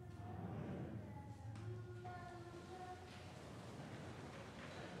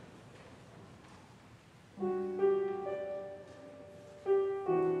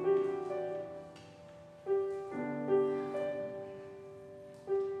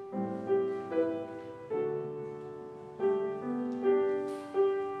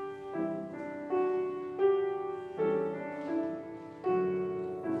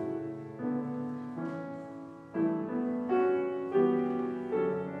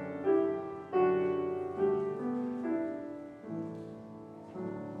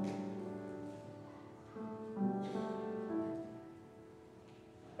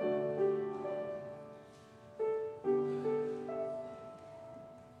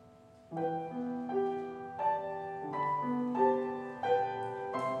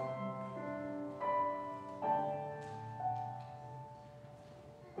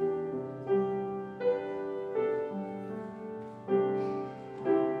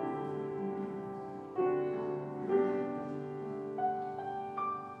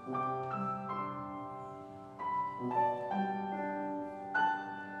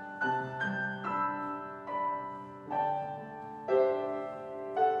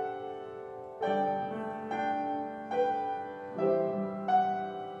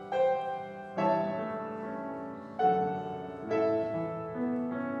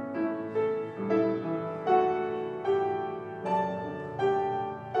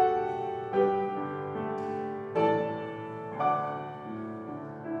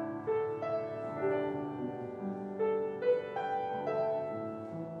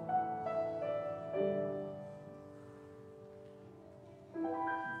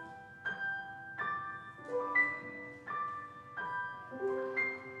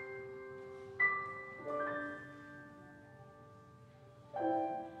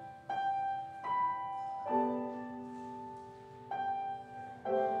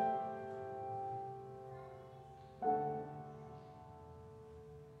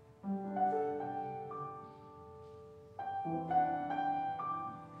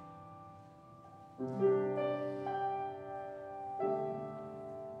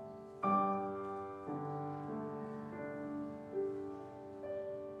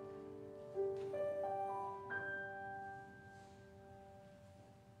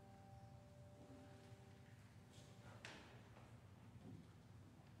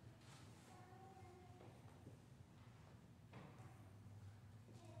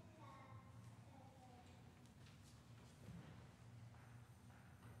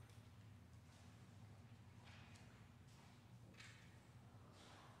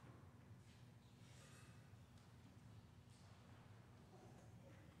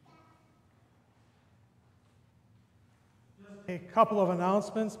 A couple of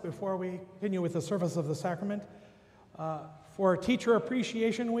announcements before we continue with the service of the sacrament. For Teacher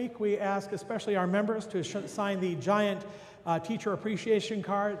Appreciation Week, we ask especially our members to sign the giant Teacher Appreciation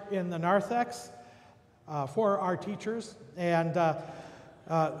card in the narthex for our teachers. And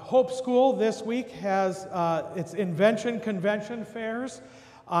Hope School this week has its Invention Convention fairs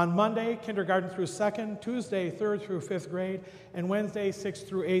on Monday, kindergarten through 2nd, Tuesday, 3rd through 5th grade, and Wednesday, 6th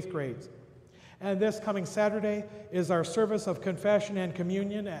through 8th grades. And this coming Saturday is our service of confession and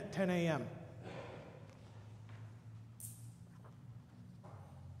communion at 10 a.m.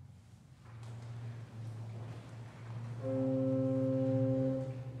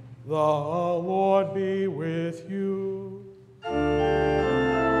 The Lord be with you.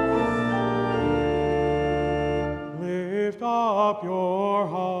 Lift up your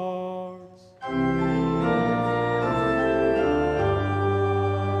hearts.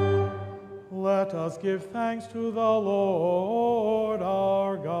 Let us give thanks to the Lord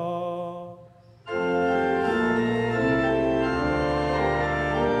our God.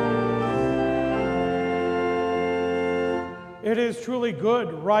 It is truly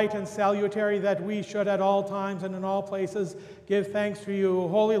good, right, and salutary that we should at all times and in all places give thanks to you,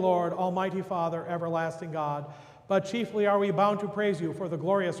 Holy Lord, Almighty Father, everlasting God. But chiefly are we bound to praise you for the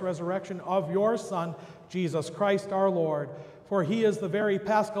glorious resurrection of your Son, Jesus Christ our Lord. For he is the very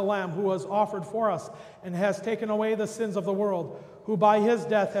Paschal Lamb who was offered for us and has taken away the sins of the world, who by his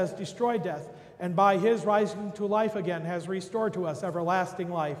death has destroyed death, and by his rising to life again has restored to us everlasting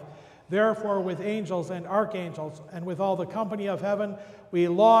life. Therefore, with angels and archangels, and with all the company of heaven, we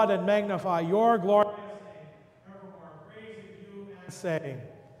laud and magnify your glorious name, evermore praising you and saying,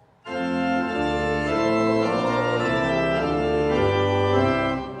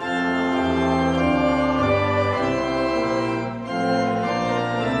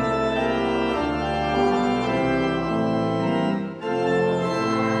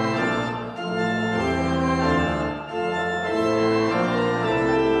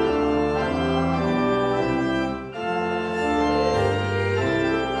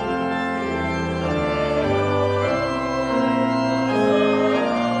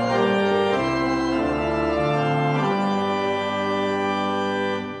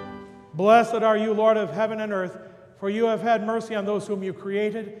 Blessed are you, Lord of heaven and earth, for you have had mercy on those whom you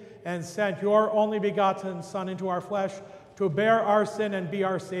created and sent your only begotten Son into our flesh to bear our sin and be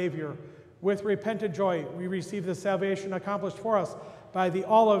our Savior. With repentant joy, we receive the salvation accomplished for us by the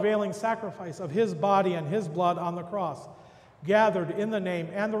all-availing sacrifice of his body and his blood on the cross. Gathered in the name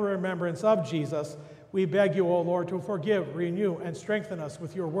and the remembrance of Jesus, we beg you, O Lord, to forgive, renew, and strengthen us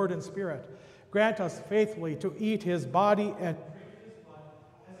with your word and spirit. Grant us faithfully to eat his body and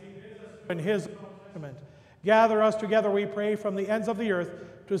in his testament. Gather us together, we pray, from the ends of the earth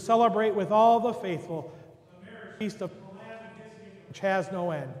to celebrate with all the faithful the marriage feast of the Lamb and his kingdom, which has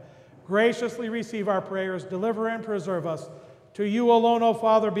no end. Graciously receive our prayers, deliver and preserve us. To you alone, O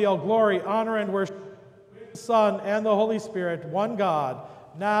Father, be all glory, honor, and worship, with the Son and the Holy Spirit, one God,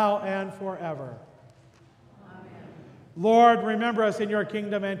 now and forever. Amen. Lord, remember us in your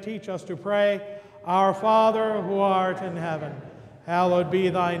kingdom and teach us to pray. Our Father, who art in heaven, hallowed be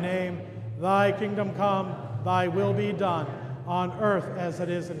thy name. Thy kingdom come, thy will be done, on earth as it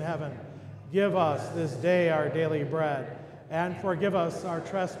is in heaven. Give us this day our daily bread, and forgive us our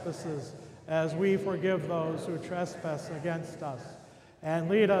trespasses, as we forgive those who trespass against us. And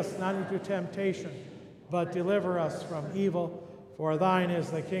lead us not into temptation, but deliver us from evil. For thine is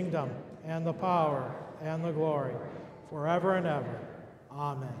the kingdom, and the power, and the glory, forever and ever.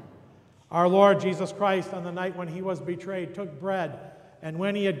 Amen. Our Lord Jesus Christ, on the night when he was betrayed, took bread, and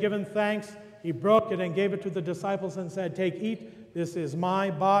when he had given thanks, he broke it and gave it to the disciples and said, "Take, eat, this is my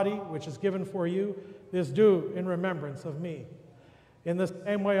body, which is given for you. This do in remembrance of me." In the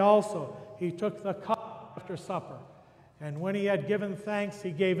same way also, he took the cup after supper, and when he had given thanks, he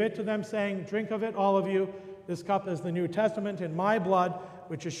gave it to them, saying, "Drink of it, all of you. This cup is the New Testament in my blood,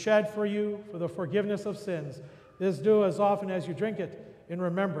 which is shed for you for the forgiveness of sins. This do as often as you drink it in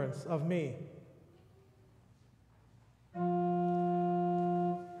remembrance of me."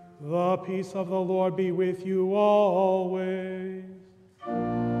 The peace of the Lord be with you always.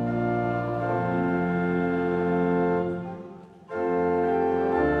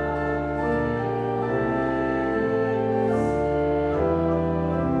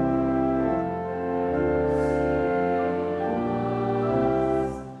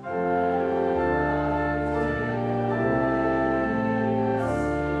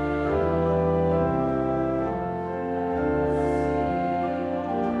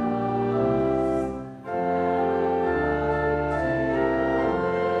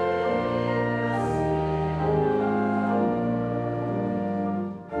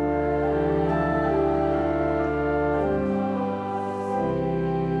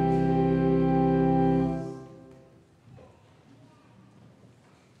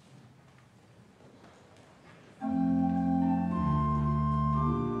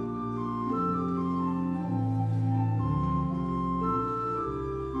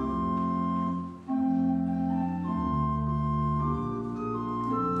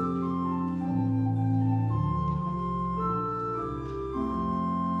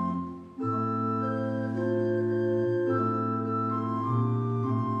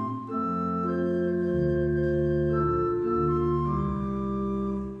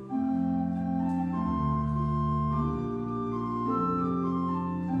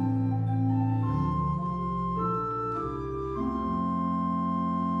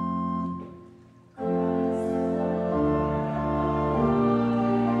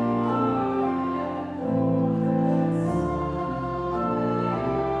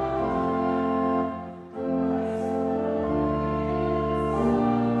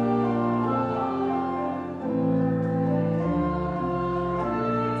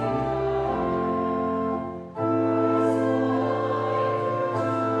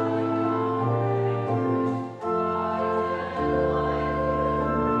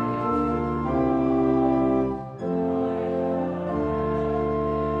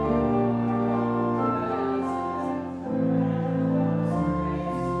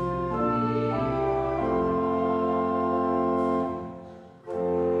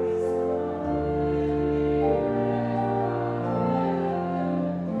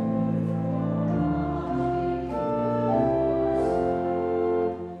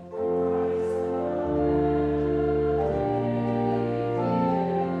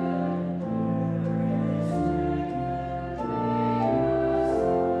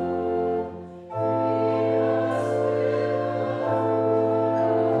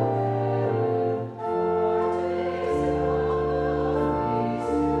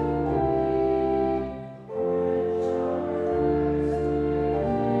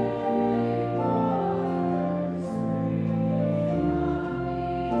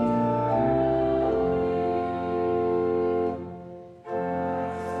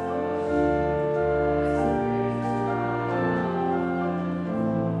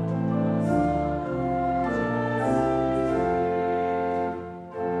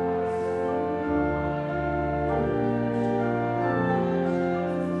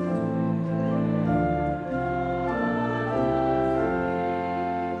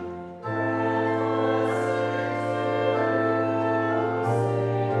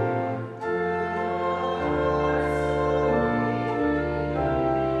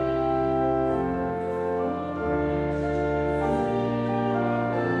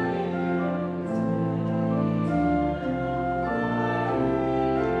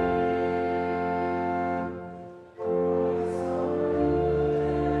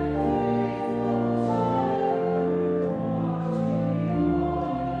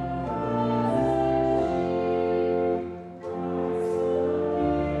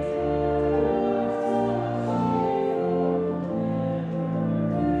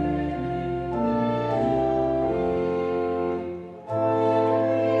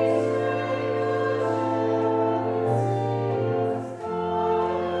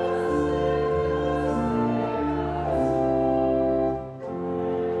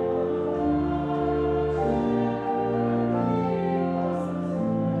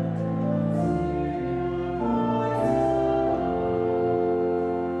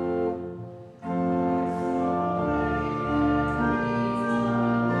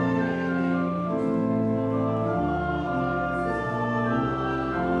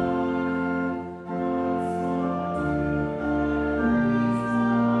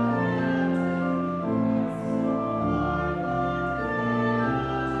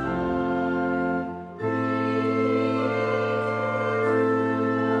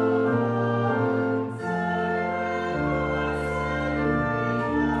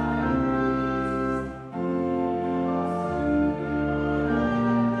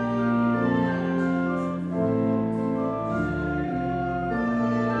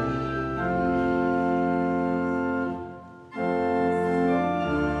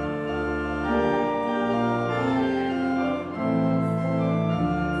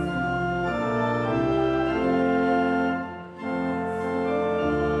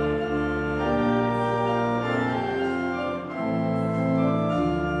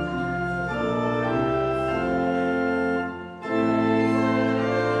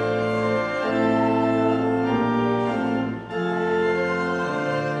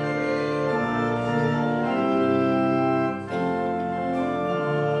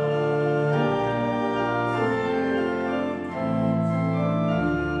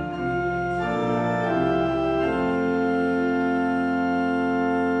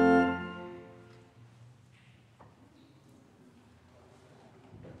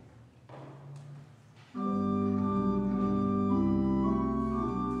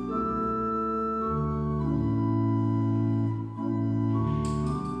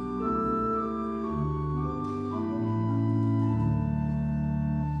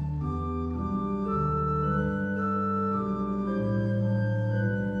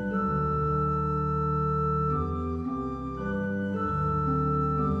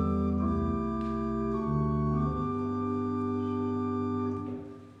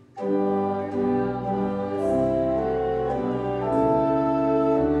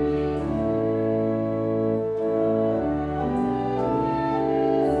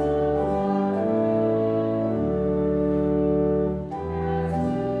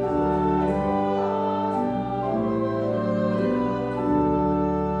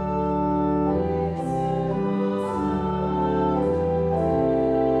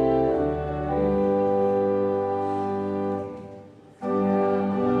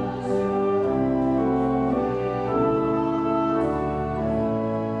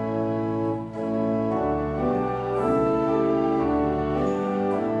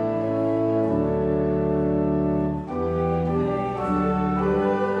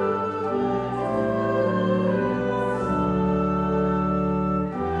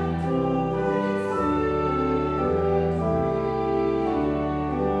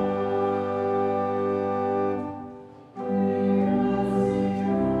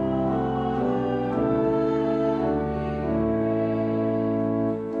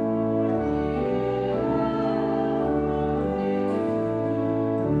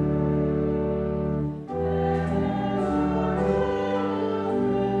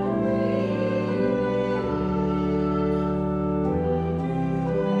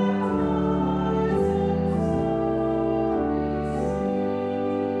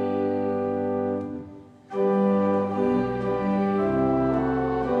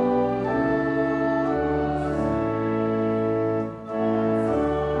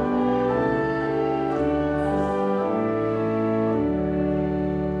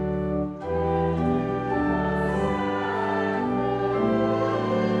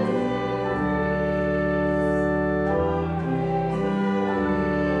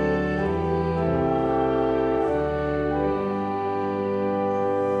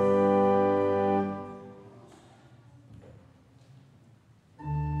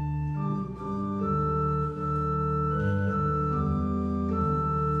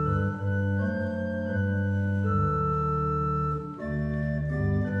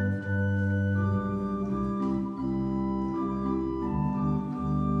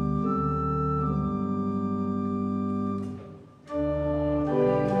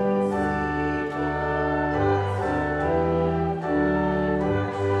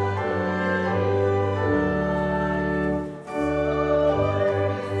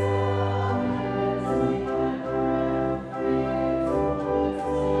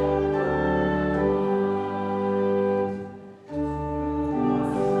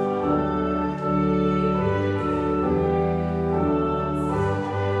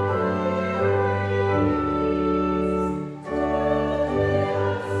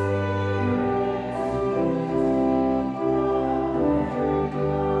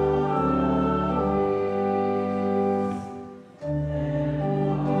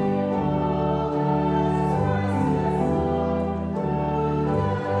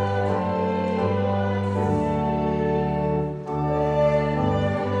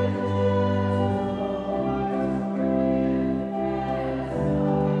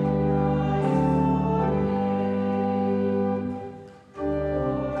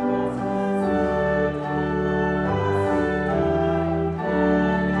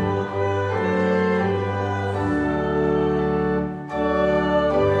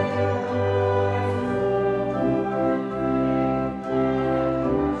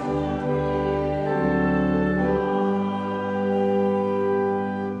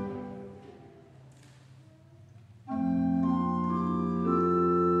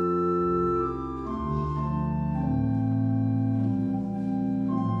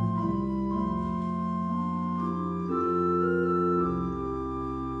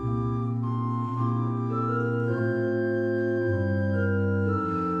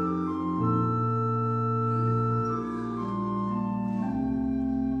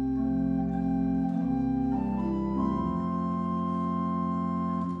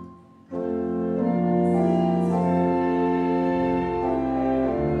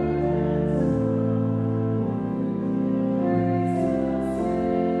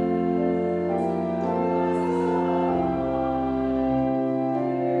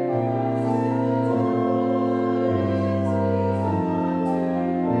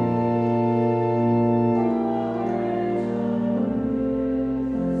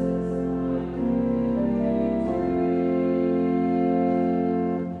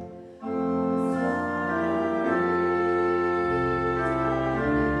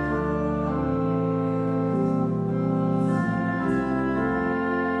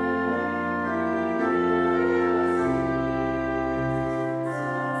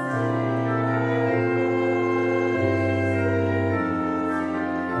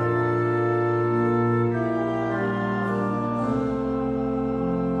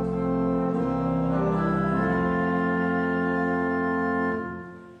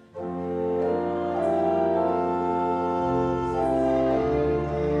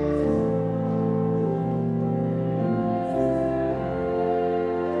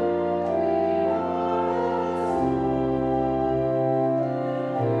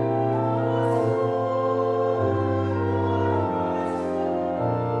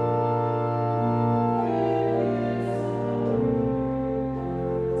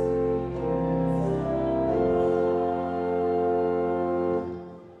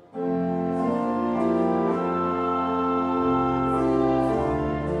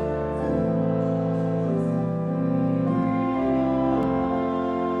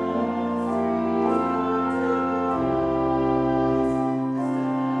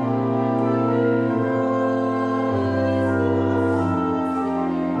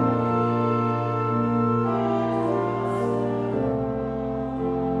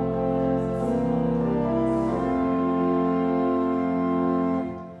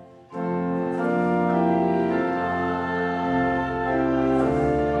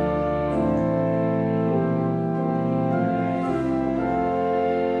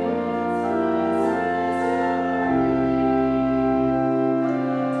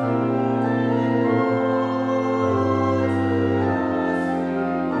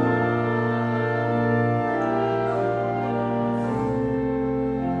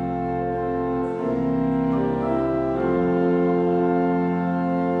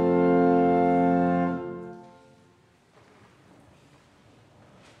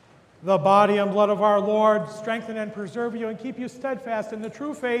 The body and blood of our Lord strengthen and preserve you and keep you steadfast in the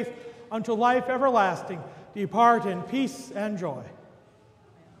true faith unto life everlasting. Depart in peace and joy.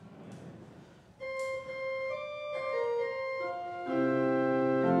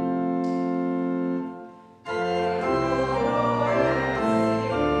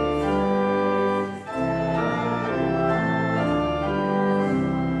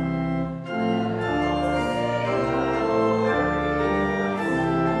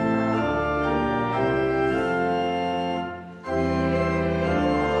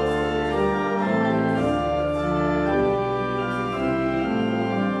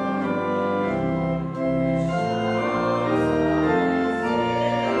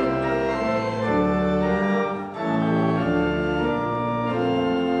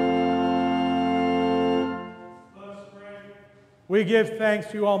 We give thanks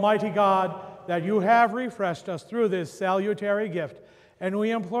to you, Almighty God, that you have refreshed us through this salutary gift, and we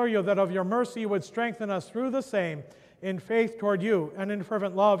implore you that of your mercy you would strengthen us through the same in faith toward you and in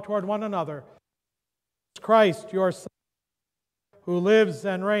fervent love toward one another. Christ, your Son, who lives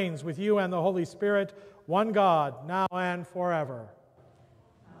and reigns with you and the Holy Spirit, one God, now and forever.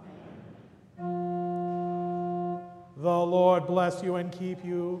 Amen. The Lord bless you and keep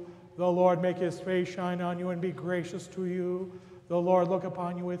you. The Lord make his face shine on you and be gracious to you. The Lord look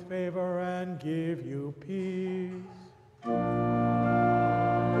upon you with favor and give you peace.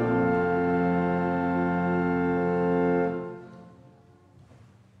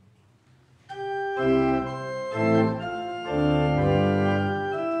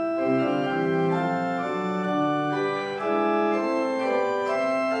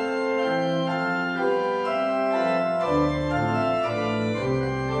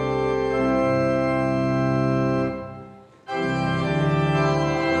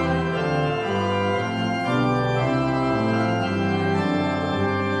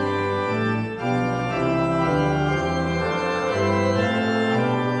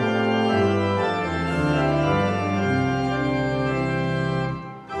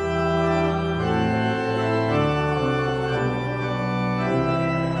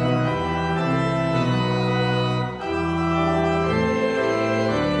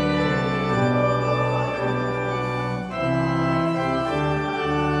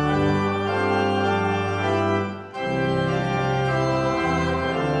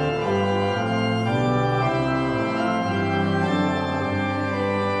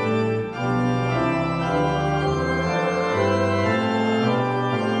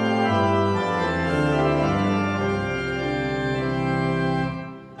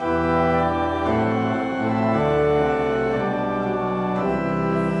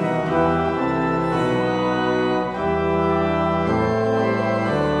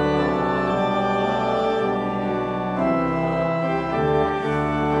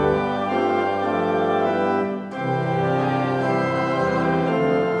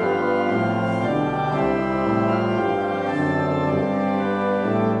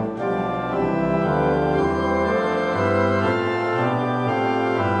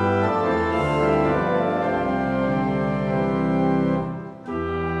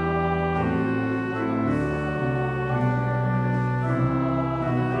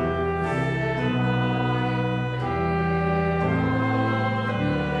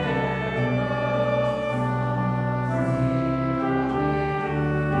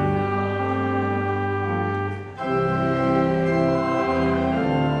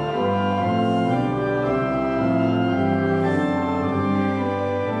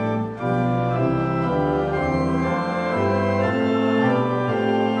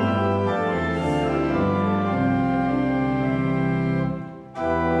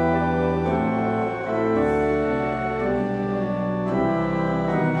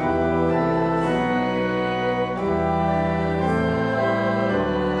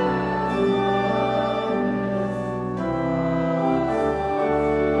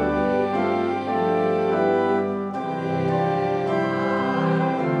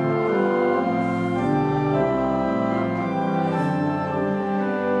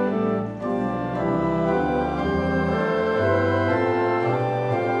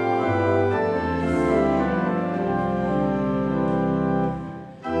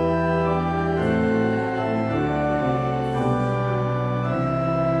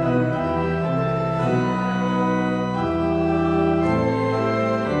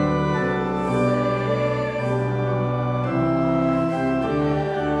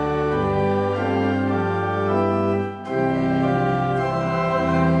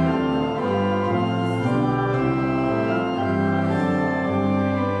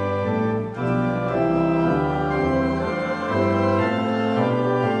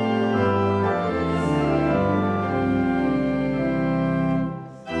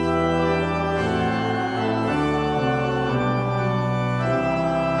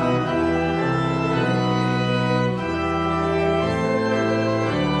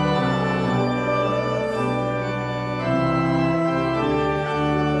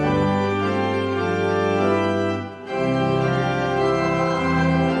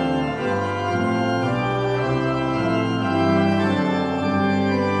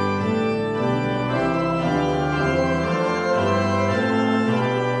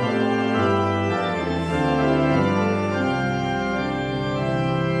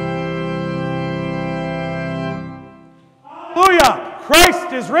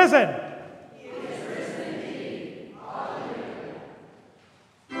 Christ is risen.